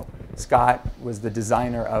ago. Scott was the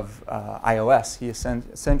designer of iOS. He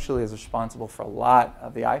essentially is responsible for a lot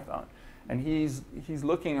of the iPhone. And he's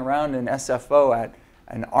looking around in SFO at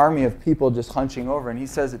an army of people just hunching over, and he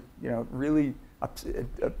says really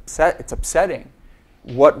it's upsetting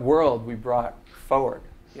what world we brought forward,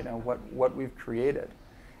 what we've created.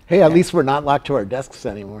 Hey, at least we're not locked to our desks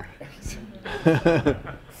anymore.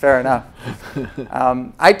 Fair enough.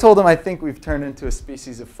 I told him I think we've turned into a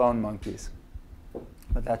species of phone monkeys.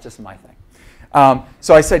 But that's just my thing.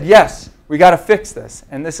 So I said, yes, we got to fix this.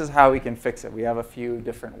 And this is how we can fix it. We have a few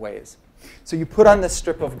different ways. So you put on this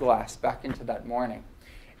strip of glass back into that morning.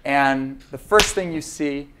 And the first thing you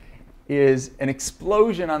see is an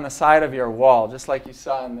explosion on the side of your wall, just like you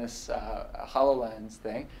saw in this HoloLens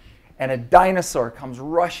thing. And a dinosaur comes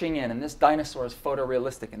rushing in, and this dinosaur is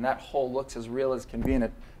photorealistic, and that hole looks as real as can be, and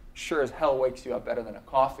it sure as hell wakes you up better than a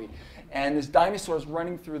coffee. And this dinosaur is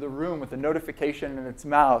running through the room with a notification in its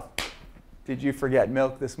mouth. Did you forget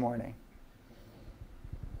milk this morning?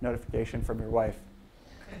 Notification from your wife.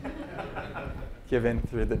 Given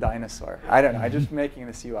through the dinosaur. I don't know, I'm just making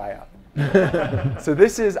this UI up. So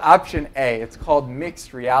this is option A. It's called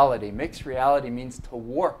mixed reality. Mixed reality means to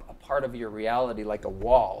warp a part of your reality like a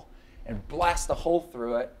wall and blast a hole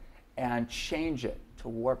through it and change it to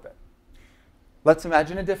warp it. Let's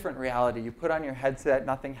imagine a different reality. You put on your headset,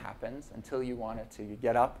 nothing happens until you want it to. You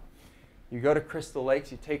get up, you go to Crystal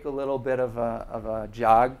Lakes, you take a little bit of a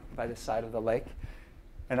jog by the side of the lake,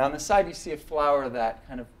 and on the side you see a flower that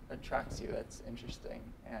kind of attracts you, that's interesting,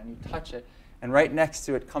 and you touch it, and right next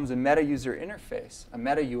to it comes a meta user interface, a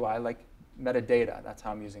meta UI like metadata. That's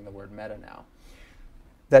how I'm using the word meta now.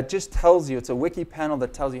 That just tells you, it's a wiki panel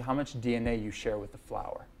that tells you how much DNA you share with the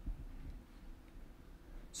flower.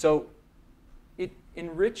 So it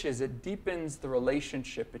enriches, it deepens the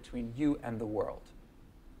relationship between you and the world.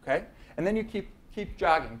 Okay? And then you keep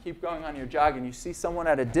jogging, keep going on your jog, and you see someone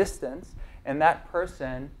at a distance, and that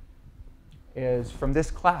person is from this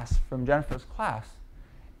class, from Jennifer's class.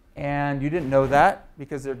 And you didn't know that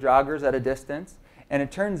because they're joggers at a distance. And it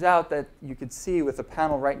turns out that you could see with a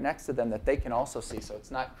panel right next to them that they can also see, so it's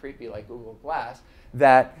not creepy like Google Glass,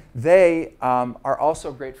 that they are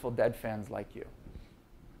also Grateful Dead fans like you.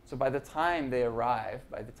 So by the time they arrive,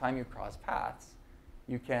 by the time you cross paths,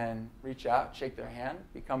 you can reach out, shake their hand,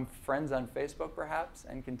 become friends on Facebook perhaps,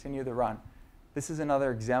 and continue the run. This is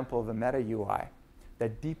another example of a meta UI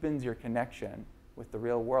that deepens your connection with the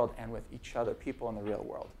real world and with each other, people in the real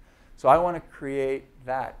world. So I want to create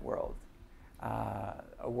that world, a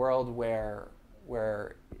world where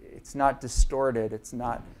it's not distorted, it's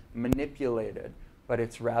not manipulated, but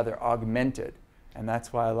it's rather augmented. And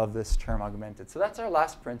that's why I love this term, augmented. So that's our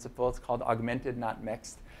last principle. It's called augmented, not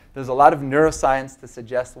mixed. There's a lot of neuroscience to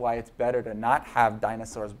suggest why it's better to not have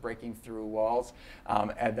dinosaurs breaking through walls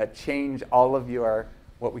and that change all of your,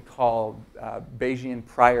 what we call Bayesian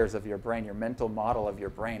priors of your brain, your mental model of your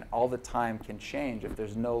brain. All the time can change if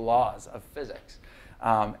there's no laws of physics.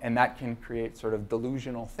 And that can create sort of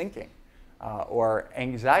delusional thinking or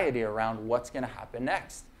anxiety around what's going to happen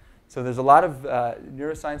next. So there's a lot of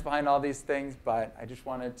neuroscience behind all these things, but I just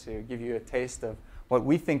wanted to give you a taste of what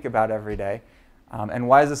we think about every day. And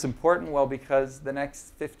why is this important? Well, because the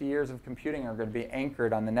next 50 years of computing are going to be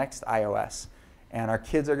anchored on the next iOS. And our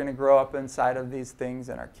kids are going to grow up inside of these things,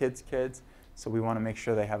 and our kids' kids. So we want to make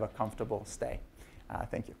sure they have a comfortable stay.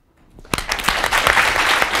 Thank you.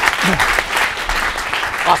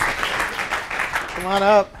 Awesome. Come on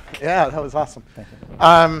up. Yeah, that was awesome. Thank you.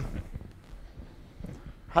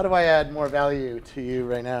 How do I add more value to you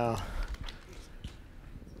right now?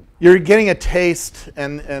 You're getting a taste,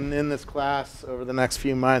 and in this class over the next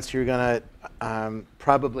few months, you're going to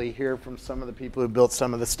probably hear from some of the people who built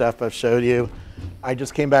some of the stuff I've showed you. I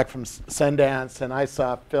just came back from Sundance, and I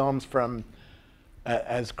saw films from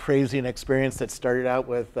as crazy an experience that started out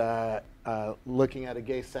with looking at a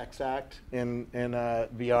gay sex act in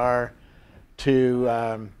VR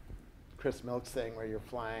to Chris Milk's thing where you're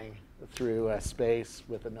flying through space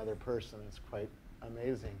with another person. It's quite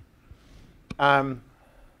amazing.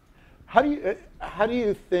 How do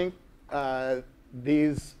you think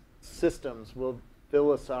these systems will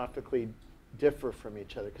philosophically differ from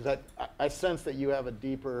each other? Because I sense that you have a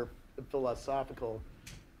deeper philosophical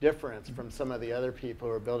difference from some of the other people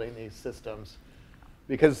who are building these systems.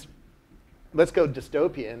 Because let's go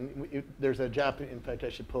dystopian. There's a Japanese, in fact, I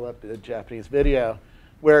should pull up the Japanese video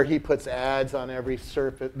where he puts ads on every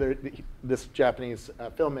surface. This Japanese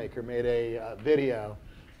filmmaker made a video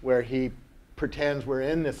where he pretends we're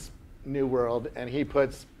in this new world, and he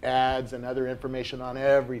puts ads and other information on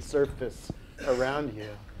every surface around you.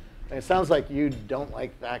 And it sounds like you don't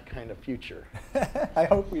like that kind of future. I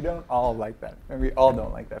hope we don't all like that. And we all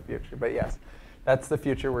don't like that future. But yes, that's the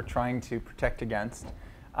future we're trying to protect against.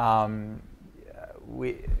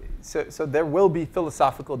 So there will be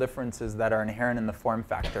philosophical differences that are inherent in the form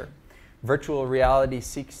factor. Virtual reality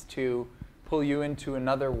seeks to pull you into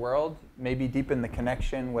another world, maybe deepen the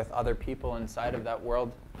connection with other people inside of that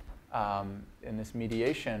world in this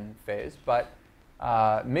mediation phase. But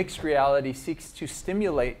mixed reality seeks to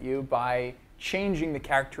stimulate you by changing the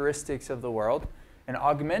characteristics of the world. And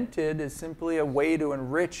augmented is simply a way to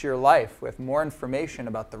enrich your life with more information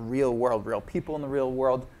about the real world, real people in the real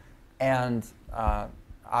world, and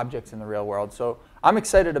objects in the real world. So I'm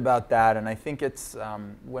excited about that, and I think it's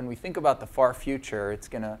when we think about the far future, it's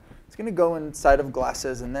gonna go inside of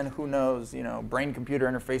glasses, and then who knows, brain-computer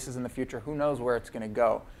interfaces in the future, who knows where it's gonna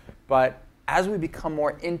go. But as we become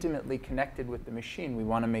more intimately connected with the machine, we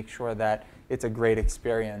want to make sure that it's a great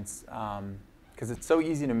experience, because it's so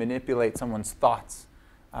easy to manipulate someone's thoughts.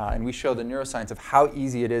 And we show the neuroscience of how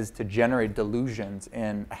easy it is to generate delusions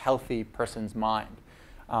in a healthy person's mind.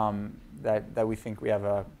 That we think we have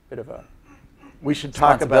a bit of a We should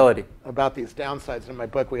talk about these downsides. In my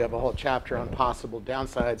book, we have a whole chapter on possible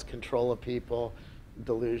downsides, control of people,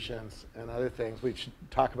 delusions, and other things. We should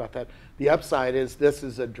talk about that. The upside is this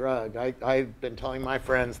is a drug. I've been telling my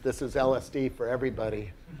friends this is LSD for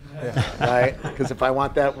everybody, right? Because if I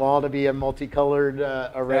want that wall to be a multicolored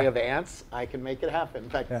array of ants, I can make it happen. In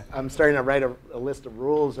fact, I'm starting to write a list of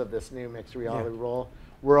rules of this new mixed reality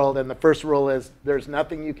world, and the first rule is there's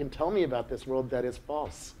nothing you can tell me about this world that is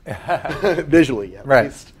false, visually at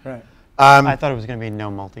least. Right. I thought it was going to be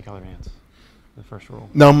no multicolored ants. The first rule.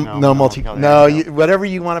 No whatever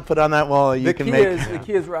you want to put on that wall, you can make. The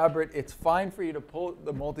key is, Robert, it's fine for you to pull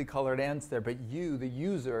the multicolored ants there, but you, the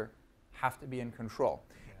user, have to be in control.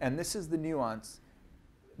 And this is the nuance.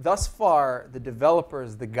 Thus far, the developer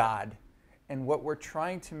is the god. And what we're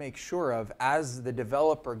trying to make sure of as the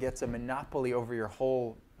developer gets a monopoly over your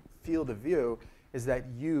whole field of view is that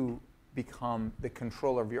you become the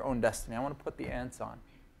controller of your own destiny. I want to put the ants on.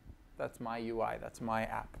 That's my UI. That's my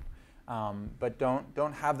app. But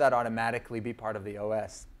don't have that automatically be part of the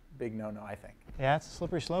OS. Big no-no, I think. Yeah, it's a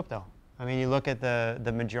slippery slope, though. I mean, you look at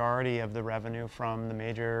the majority of the revenue from the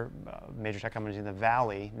major tech companies in the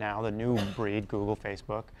Valley now, the new breed, Google,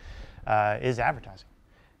 Facebook, is advertising.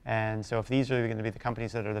 And so if these are going to be the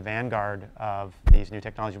companies that are the vanguard of these new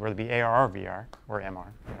technologies, whether it be AR or VR or MR,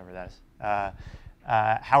 whatever that is,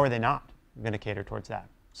 how are they not going to cater towards that?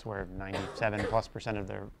 It's where 97+% of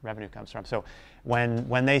their revenue comes from. So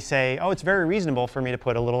when they say, oh, it's very reasonable for me to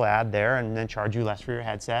put a little ad there and then charge you less for your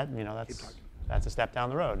headset, you know, that's a step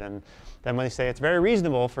down the road. And then when they say it's very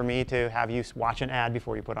reasonable for me to have you watch an ad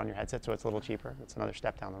before you put on your headset, so it's a little cheaper, that's another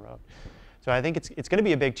step down the road. So I think it's going to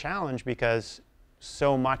be a big challenge because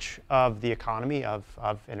so much of the economy of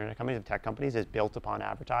internet companies, of tech companies, is built upon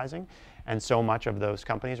advertising. And so much of those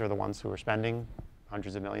companies are the ones who are spending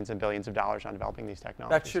hundreds of millions and billions of dollars on developing these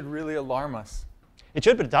technologies. That should really alarm us. It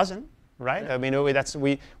should, but it doesn't, right? Yeah. I mean,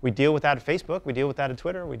 we deal with that at Facebook, we deal with that at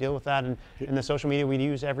Twitter, we deal with that in the social media we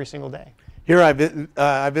use every single day. Here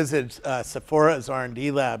I visited Sephora's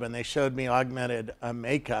R&D lab, and they showed me augmented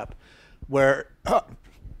makeup, where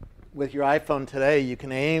with your iPhone today, you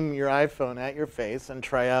can aim your iPhone at your face and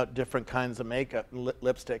try out different kinds of makeup,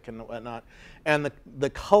 lipstick and whatnot, and the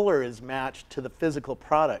color is matched to the physical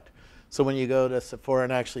product. So when you go to Sephora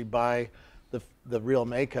and actually buy the real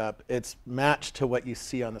makeup, it's matched to what you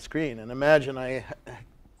see on the screen. And imagine I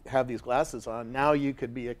have these glasses on. Now you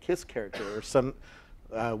could be a Kiss character or some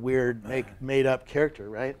weird made-up character,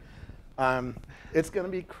 right? It's going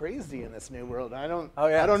to be crazy in this new world. I don't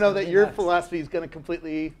know that your philosophy is going to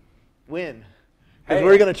completely win. Because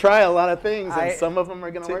we're going to try a lot of things, and some of them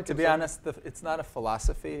are going to work. To be honest, it's not a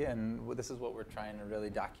philosophy, and this is what we're trying to really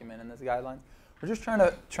document in this guideline. We're just trying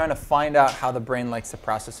to find out how the brain likes to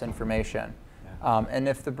process information. Yeah. And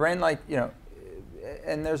if the brain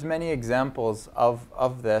and there's many examples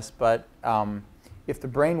of this, but if the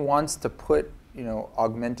brain wants to put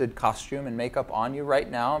augmented costume and makeup on you right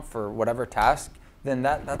now for whatever task, then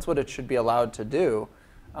that's what it should be allowed to do.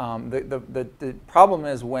 The problem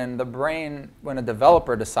is when a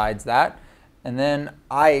developer decides that, and then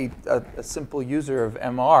a simple user of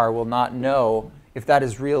MR will not know if that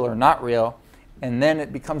is real or not real, and then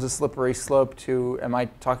it becomes a slippery slope to, am I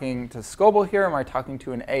talking to Scoble here? Am I talking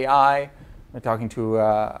to an AI? Am I talking to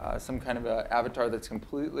some kind of an avatar that's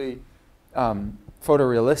completely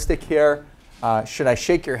photorealistic here? Should I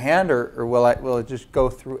shake your hand, or will it just go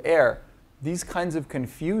through air? These kinds of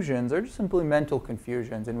confusions are just simply mental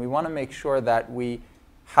confusions, and we want to make sure that we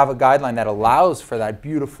have a guideline that allows for that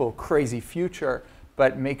beautiful, crazy future,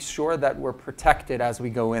 but makes sure that we're protected as we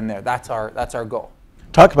go in there. That's our goal.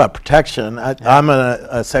 Talk about protection. I'm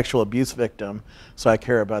a sexual abuse victim, so I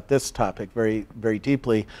care about this topic very, very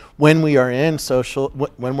deeply. When we are in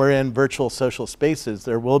when we're in virtual social spaces,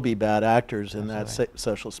 there will be bad actors in that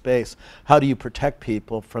social space. How do you protect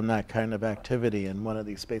people from that kind of activity in one of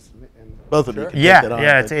these spaces? And both of you can take that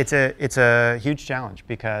on. It's a huge challenge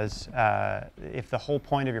because if the whole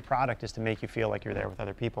point of your product is to make you feel like you're there with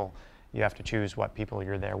other people, you have to choose what people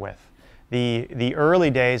you're there with. The early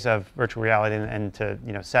days of virtual reality, and to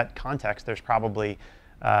set context, there's probably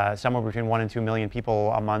somewhere between 1 and 2 million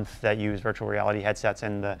people a month that use virtual reality headsets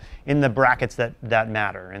in the brackets that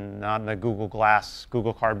matter, and not in the Google Glass,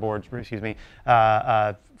 Google Cardboard,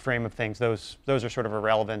 frame of things. Those are sort of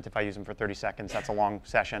irrelevant. If I use them for 30 seconds, that's a long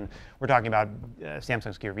session. We're talking about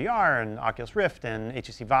Samsung's Gear VR and Oculus Rift and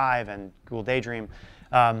HTC Vive and Google Daydream.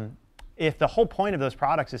 If the whole point of those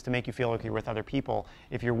products is to make you feel like you're with other people,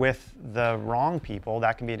 if you're with the wrong people,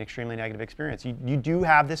 that can be an extremely negative experience. You do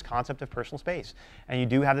have this concept of personal space, and you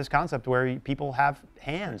do have this concept where people have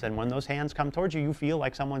hands, and when those hands come towards you, you feel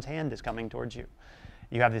like someone's hand is coming towards you.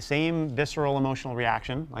 You have the same visceral emotional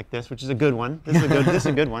reaction, like this, which is a good one. This is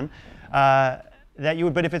a good one. But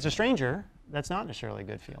if it's a stranger, that's not necessarily a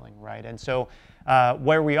good feeling, right? And so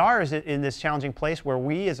where we are is in this challenging place where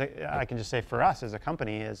I can just say for us as a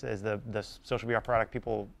company, as the social VR product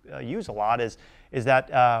people use a lot, is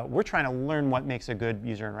that we're trying to learn what makes a good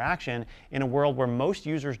user interaction in a world where most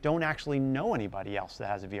users don't actually know anybody else that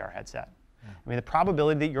has a VR headset. I mean, the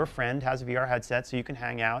probability that your friend has a VR headset so you can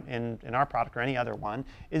hang out in our product or any other one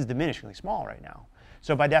is diminishingly small right now.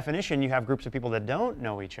 So by definition, you have groups of people that don't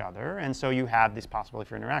know each other, and so you have this possibility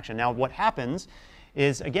for interaction. Now, what happens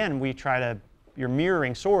is, again, you're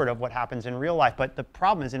mirroring sort of what happens in real life, but the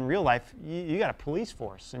problem is in real life, you got a police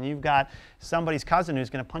force, and you've got somebody's cousin who's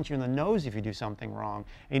going to punch you in the nose if you do something wrong,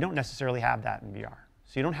 and you don't necessarily have that in VR.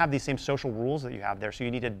 So you don't have these same social rules that you have there, so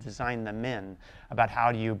you need to design them in about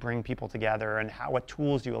how do you bring people together and what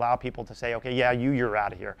tools do you allow people to say, okay, yeah, you're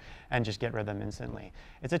out of here, and just get rid of them instantly.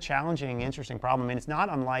 It's a challenging, interesting problem. I mean, it's not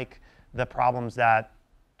unlike the problems that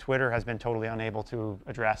Twitter has been totally unable to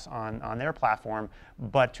address on their platform,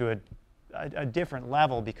 but to a a different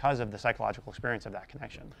level because of the psychological experience of that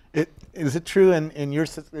connection. Is it true in your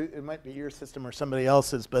system? It might be your system or somebody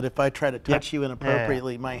else's, but if I try to touch you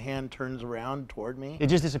inappropriately, my hand turns around toward me? It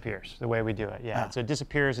just disappears the way we do it, yeah. So it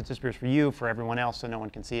disappears for you, for everyone else, so no one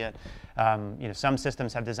can see it. Some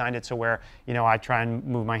systems have designed it so where, I try and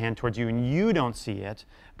move my hand towards you and you don't see it,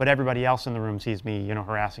 but everybody else in the room sees me,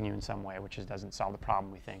 harassing you in some way, which doesn't solve the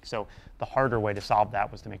problem, we think. So the harder way to solve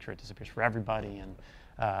that was to make sure it disappears for everybody. And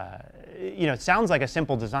it sounds like a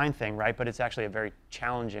simple design thing, right? But it's actually a very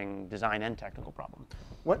challenging design and technical problem.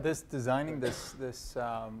 Designing this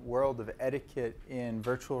world of etiquette in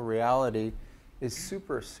virtual reality is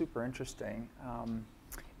super, super interesting.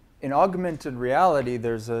 In augmented reality,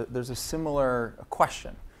 there's a similar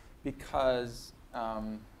question, because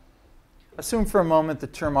assume for a moment the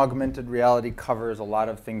term augmented reality covers a lot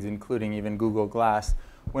of things, including even Google Glass.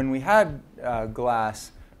 When we had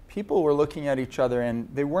Glass, people were looking at each other and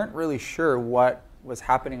they weren't really sure what was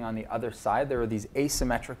happening on the other side. There were these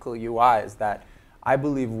asymmetrical UIs that I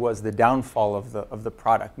believe was the downfall of the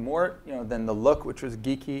product. More than the look, which was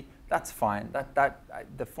geeky. That's fine.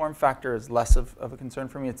 The form factor is less of a concern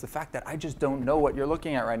for me. It's the fact that I just don't know what you're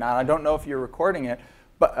looking at right now. I don't know if you're recording it,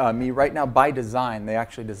 but me right now by design. They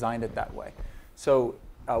actually designed it that way. So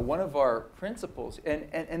one of our principles,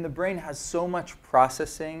 and the brain has so much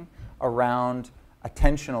processing around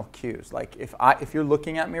attentional cues. Like if you're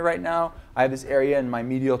looking at me right now, I have this area in my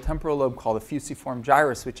medial temporal lobe called the fusiform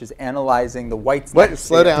gyrus, which is analyzing the whites.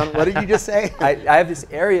 Slow down. What did you just say? I have this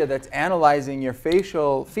area that's analyzing your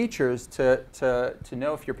facial features to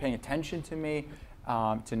know if you're paying attention to me,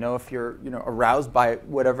 to know if you're aroused by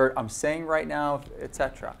whatever I'm saying right now,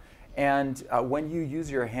 etc. And when you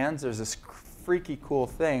use your hands, there's this freaky cool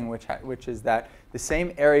thing, which is that the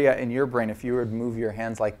same area in your brain, if you were to move your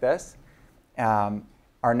hands like this,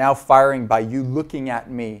 are now firing by you looking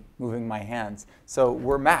at me, moving my hands. So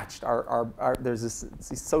we're matched. There's this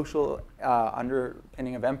social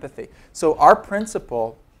underpinning of empathy. So our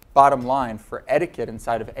principle, bottom line, for etiquette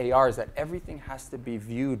inside of AR is that everything has to be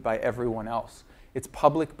viewed by everyone else. It's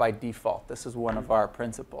public by default. This is one of our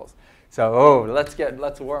principles. So,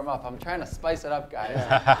 let's warm up. I'm trying to spice it up, guys.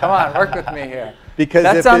 Come on, work with me here. Because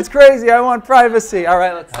that sounds crazy. I want privacy. All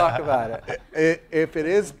right, let's talk about it. If it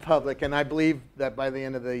is public, and I believe that by the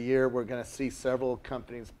end of the year, we're going to see several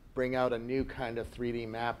companies bring out a new kind of 3D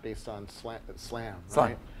map based on SLAM,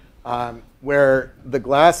 right? Where the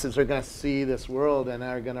glasses are going to see this world and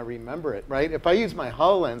are going to remember it, right? If I use my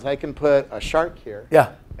HoloLens, I can put a shark here.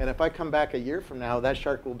 Yeah. And if I come back a year from now, that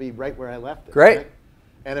shark will be right where I left it. Great. Right?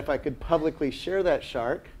 And if I could publicly share that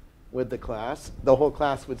shark with the class, the whole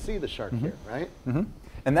class would see the shark here, right? Mm-hmm.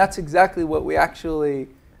 And that's exactly what we actually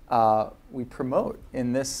we promote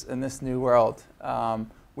in this new world.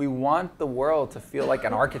 We want the world to feel like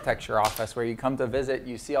an architecture office where you come to visit,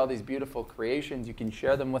 you see all these beautiful creations, you can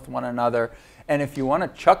share them with one another, and if you want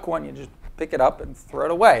to chuck one, you just pick it up and throw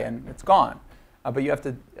it away, and it's gone. But you have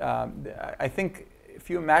to, I think, if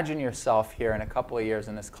you imagine yourself here in a couple of years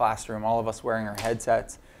in this classroom, all of us wearing our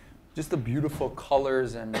headsets, just the beautiful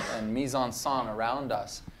colors and mise-en-scène around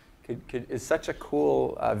us is such a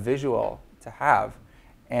cool visual to have.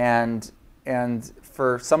 And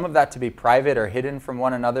for some of that to be private or hidden from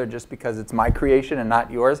one another just because it's my creation and not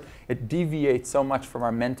yours, it deviates so much from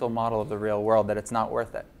our mental model of the real world that it's not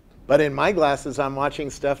worth it. But in my glasses, I'm watching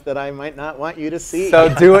stuff that I might not want you to see.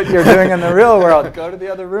 So do what you're doing in the real world. Go to the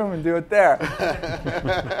other room and do it there.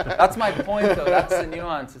 That's my point, though. That's the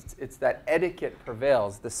nuance. It's that etiquette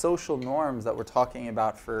prevails. The social norms that we're talking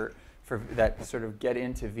about for that sort of get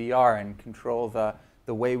into VR and control the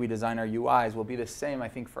way we design our UIs will be the same, I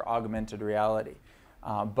think, for augmented reality.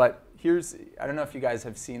 But I don't know if you guys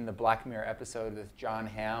have seen the Black Mirror episode with John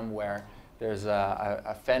Hamm where there's a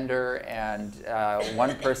offender, and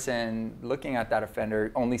one person looking at that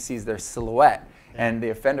offender only sees their silhouette, and the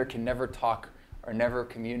offender can never talk or never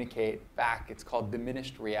communicate back. It's called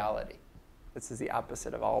diminished reality. This is the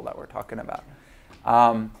opposite of all that we're talking about.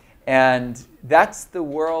 And that's the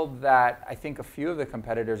world that I think a few of the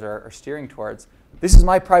competitors are steering towards. This is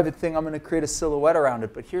my private thing. I'm going to create a silhouette around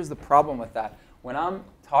it. But here's the problem with that. When I'm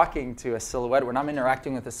talking to a silhouette, when I'm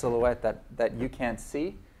interacting with a silhouette that you can't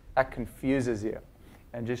see, that confuses you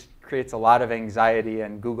and just creates a lot of anxiety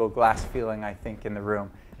and Google Glass feeling, I think, in the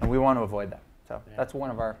room. And we want to avoid that. So that's one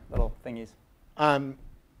of our little thingies. At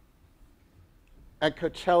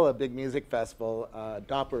Coachella, big music festival,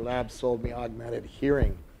 Doppler Labs sold me augmented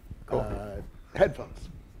hearing headphones.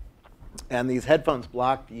 And these headphones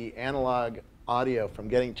block the analog audio from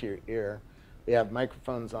getting to your ear. They have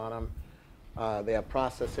microphones on them. They have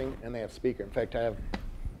processing, and they have speaker. In fact,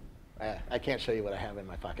 I I can't show you what I have in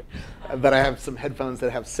my pocket, but I have some headphones that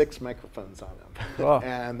have 6 microphones on them. Cool.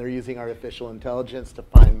 And they're using artificial intelligence to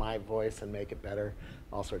find my voice and make it better,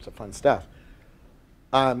 all sorts of fun stuff.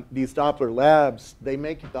 These Doppler labs, they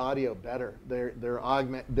make the audio better.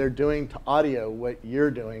 They're doing to audio what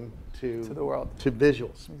you're doing to the world, to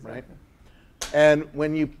visuals, exactly. Right? And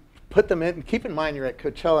when you put them in, keep in mind you're at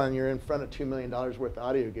Coachella and you're in front of $2 million worth of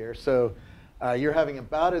audio gear, so you're having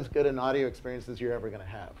about as good an audio experience as you're ever going to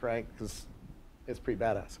have, right? Because it's pretty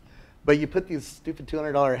badass. But you put these stupid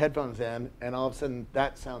 $200 headphones in, and all of a sudden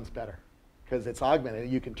that sounds better because it's augmented.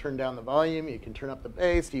 You can turn down the volume, you can turn up the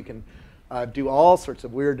bass, you can do all sorts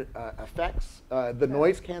of weird effects. The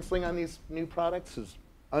noise canceling on these new products is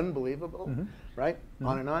unbelievable, right?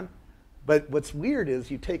 On and on. But what's weird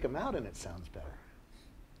is you take them out and it sounds better.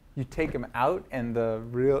 You take them out and the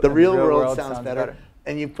real world sounds better.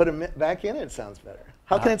 And you put them back in, it sounds better.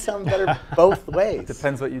 How can it sound better both ways?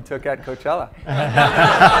 Depends what you took at Coachella.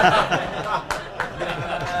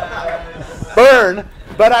 Burn,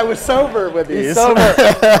 but I was sober with these.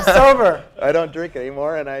 Sober. I don't drink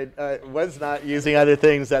anymore, and I was not using other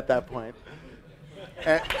things at that point.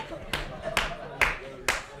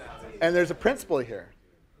 And there's a principle here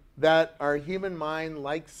that our human mind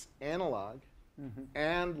likes analog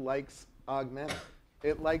and likes augmented.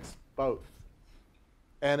 It likes both.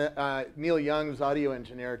 And Neil Young's audio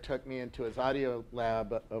engineer took me into his audio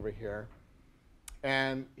lab over here,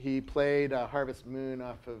 and he played Harvest Moon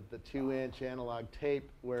off of the 2-inch analog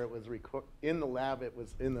tape where it was in the lab. It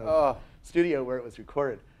was in the studio where it was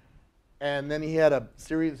recorded. And then he had a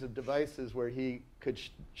series of devices where he could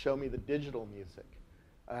show me the digital music,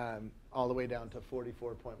 all the way down to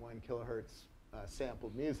 44.1 kilohertz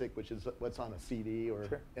sampled music, which is what's on a CD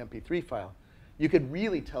or MP3 file. You could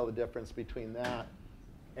really tell the difference between that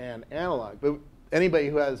and analog. But anybody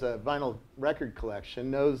who has a vinyl record collection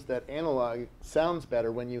knows that analog sounds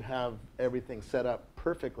better when you have everything set up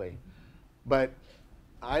perfectly. But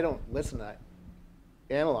I don't listen to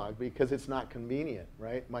analog because it's not convenient,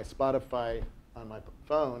 right? My Spotify on my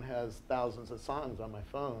phone has thousands of songs on my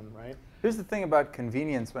phone, right? Here's the thing about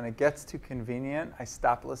convenience. When it gets too convenient, I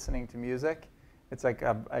stop listening to music. It's like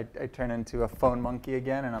I turn into a phone monkey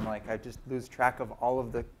again, and I'm like, I just lose track of all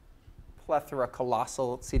of the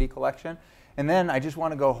colossal CD collection. And then I just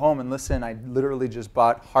want to go home and listen. I literally just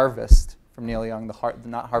bought Harvest from Neil Young,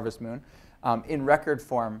 not Harvest Moon, in record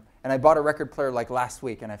form. And I bought a record player like last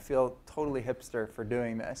week, and I feel totally hipster for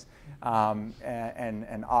doing this,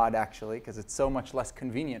 and odd actually, because it's so much less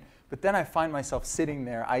convenient. But then I find myself sitting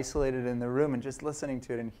there isolated in the room and just listening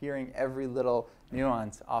to it and hearing every little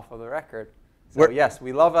nuance off of the record. So yes,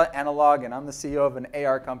 we love analog, and I'm the CEO of an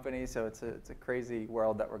AR company, so it's a crazy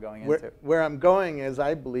world that we're going into. Where I'm going is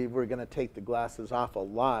I believe we're going to take the glasses off a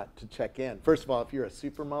lot to check in. First of all, if you're a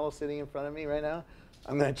supermodel sitting in front of me right now,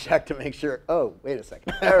 I'm going to check to make sure, oh, wait a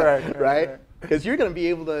second, right? Because you're going to be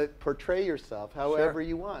able to portray yourself however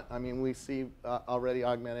you want. I mean, we see already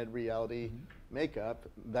augmented reality makeup.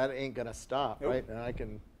 That ain't going to stop, right? And I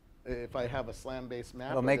can, if I have a slam-based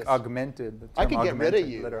map, it'll make augmented. I could get rid of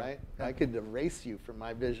you, right? I could erase you from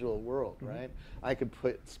my visual world, right? I could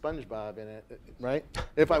put SpongeBob in it, right?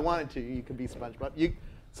 If I wanted to, you could be SpongeBob.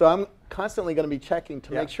 So I'm constantly going to be checking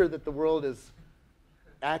to make sure that the world is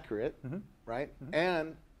accurate, right?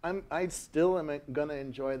 And I still am going to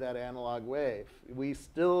enjoy that analog wave. We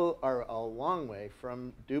still are a long way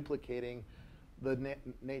from duplicating the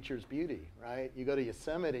nature's beauty, right? You go to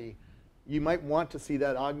Yosemite, you might want to see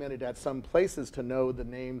that augmented at some places to know the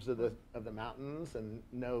names of the mountains and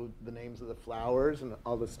know the names of the flowers and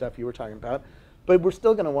all the stuff you were talking about. But we're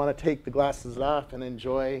still going to want to take the glasses off and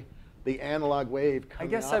enjoy the analog wave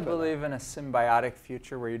coming off. I believe in a symbiotic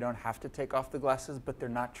future where you don't have to take off the glasses, but they're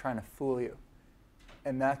not trying to fool you.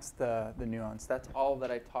 And that's the nuance. That's all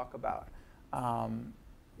that I talk about.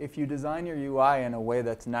 If you design your UI in a way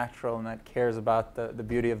that's natural and that cares about the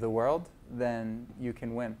beauty of the world, then you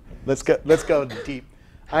can win. Let's go deep.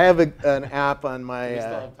 I have an app on my. Do we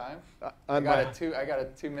still have time? I got a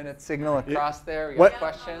 2-minute signal across there. We got What?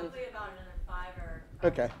 questions. Probably about another 5 or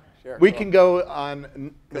Okay. Sure. We can go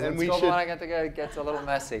on, and we should. It gets a little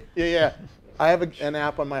messy. Yeah. I have an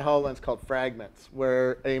app on my HoloLens called Fragments,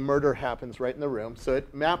 where a murder happens right in the room. So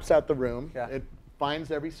it maps out the room. Yeah. It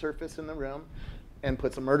finds every surface in the room and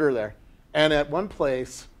puts a murder there. And at one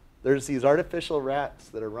place, there's these artificial rats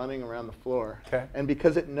that are running around the floor. Okay. And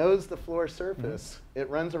because it knows the floor surface, it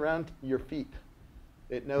runs around your feet.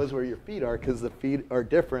 It knows where your feet are because the feet are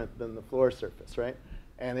different than the floor surface, right?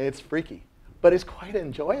 And it's freaky. But it's quite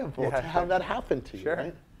enjoyable to have that happen to you,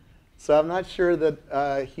 right? So I'm not sure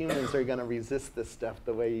that humans are going to resist this stuff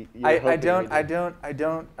the way you're hoping. I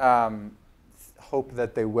don't hope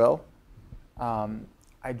that they will.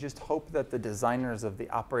 I just hope that the designers of the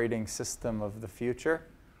operating system of the future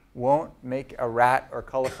won't make a rat or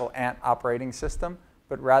colorful ant operating system,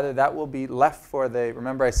 but rather that will be left for the,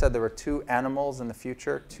 remember I said there were two animals in the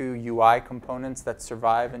future, two UI components that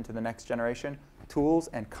survive into the next generation, tools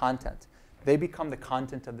and content. They become the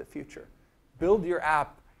content of the future. Build your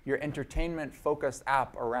app, your entertainment-focused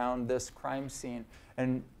app around this crime scene,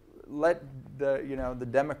 and let the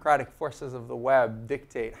democratic forces of the web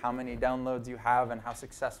dictate how many downloads you have and how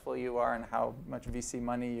successful you are and how much VC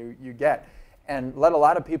money you get. And let a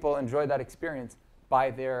lot of people enjoy that experience by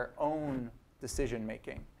their own decision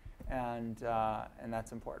making. And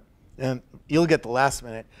that's important. And you'll get the last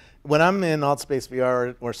minute. When I'm in Altspace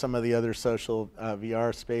VR or some of the other social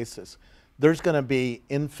VR spaces, there's going to be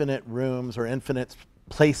infinite rooms or infinite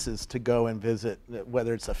places to go and visit,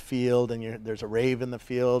 whether it's a field and there's a rave in the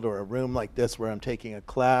field, or a room like this where I'm taking a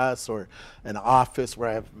class, or an office where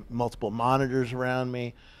I have multiple monitors around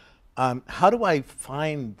me. How do I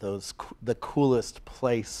find the coolest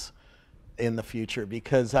place in the future?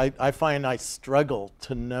 Because I find I struggle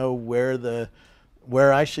to know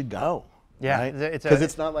where I should go. Yeah, because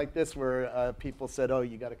it's not like this where people said, "Oh,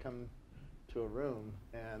 you got to come to a room,"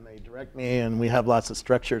 and they direct me, and we have lots of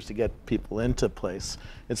structures to get people into place.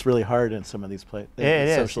 It's really hard in some of these places. It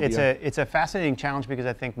is. It's a fascinating challenge, because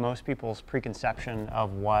I think most people's preconception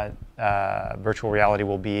of what virtual reality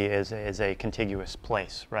will be is a contiguous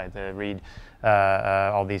place, right? They read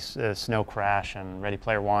all these Snow Crash and Ready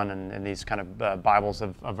Player One and these kind of Bibles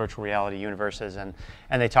of virtual reality universes, and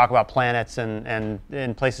they talk about planets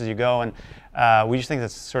and places you go, and we just think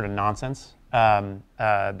that's sort of nonsense.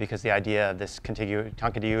 Because the idea of this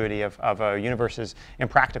contiguity of a universe is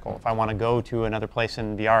impractical. If I want to go to another place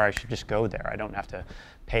in VR, I should just go there. I don't have to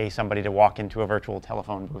pay somebody to walk into a virtual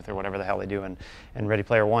telephone booth or whatever the hell they do in Ready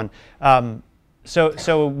Player One.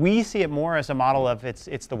 So we see it more as a model of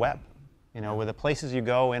it's the web. Where the places you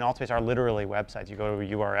go in Altspace are literally websites. You go to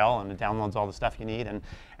a URL and it downloads all the stuff you need.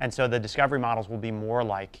 And so the discovery models will be more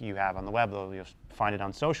like you have on the web. You'll find it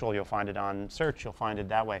on social, you'll find it on search, you'll find it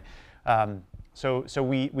that way. So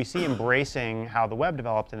we see embracing how the web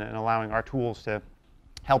developed and allowing our tools to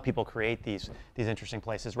help people create these interesting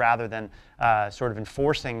places, rather than sort of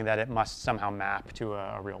enforcing that it must somehow map to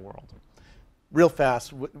a real world. Real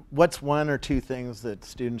fast, what's one or two things that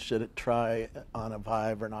students should try on a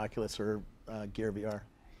Vive or an Oculus or Gear VR?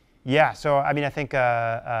 Yeah, so I mean, I think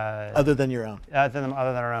other than your own. Other than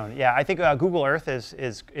our own, yeah. I think Google Earth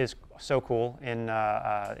is so cool in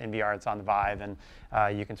VR. It's on the Vive, and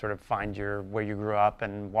you can sort of find where you grew up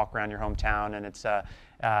and walk around your hometown, and it's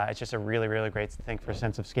just a really, really great thing for a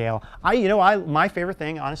sense of scale. My favorite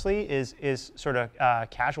thing, honestly, is sort of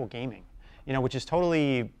casual gaming. Which is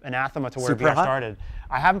totally anathema to where VR started.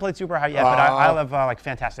 I haven't played Super Hot yet, but I love like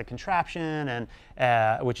Fantastic Contraption, and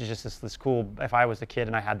which is just this cool. If I was a kid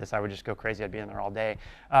and I had this, I would just go crazy. I'd be in there all day.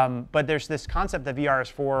 But there's this concept that VR is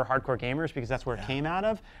for hardcore gamers, because that's where it came out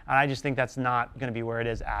of, and I just think that's not going to be where it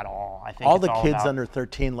is at all. I think all the kids under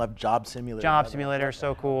 13 love Job Simulator. Job Simulator is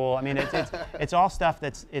so cool. I mean, it's all stuff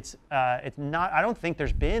that's it's not. I don't think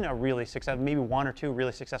there's been a really successful, maybe one or two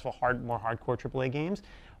really successful more hardcore AAA games.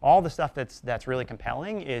 All the stuff that's really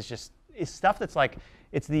compelling is stuff that's like,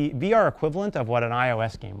 it's the VR equivalent of what an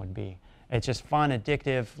iOS game would be. It's just fun,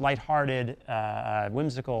 addictive, lighthearted,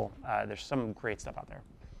 whimsical. There's some great stuff out there.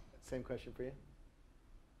 Same question for you.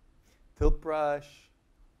 Tilt brush,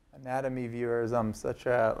 anatomy viewers. I'm such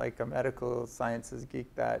a medical sciences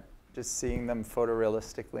geek that just seeing them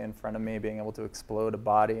photorealistically in front of me, being able to explode a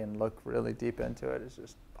body and look really deep into it, is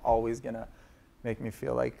just always gonna make me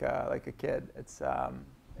feel like a kid. It's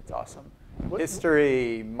awesome.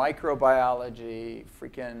 History, microbiology,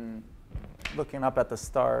 freaking looking up at the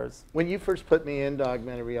stars. When you first put me into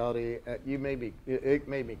augmented reality, it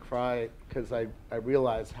made me cry, because I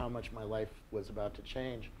realized how much my life was about to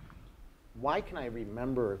change. Why can I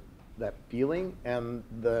remember that feeling and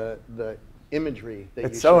the imagery that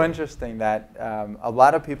it's so interesting that a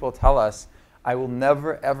lot of people tell us, I will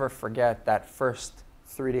never ever forget that first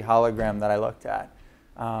 3D hologram that I looked at.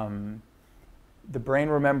 The brain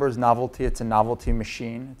remembers novelty. It's a novelty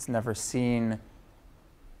machine. It's never seen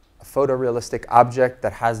a photorealistic object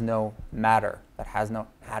that has no matter, that has no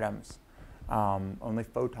atoms, only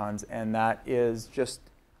photons, and that is just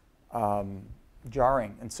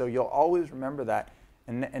jarring. And so you'll always remember that.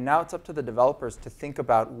 And now it's up to the developers to think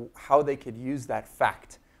about how they could use that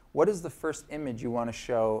fact. What is the first image you want to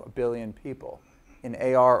show 1 billion people in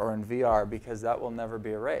AR or in VR? Because that will never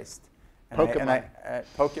be erased. Pokemon.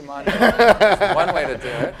 Pokemon is one way to do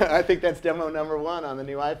it. I think that's demo number 1 on the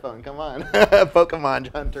new iPhone. Come on.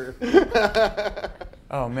 Pokemon Hunter.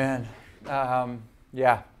 Oh, man.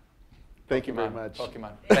 Yeah. Thank you very much.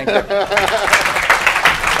 Pokemon. Thank you.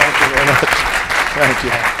 Thank you very much. Thank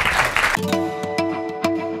you.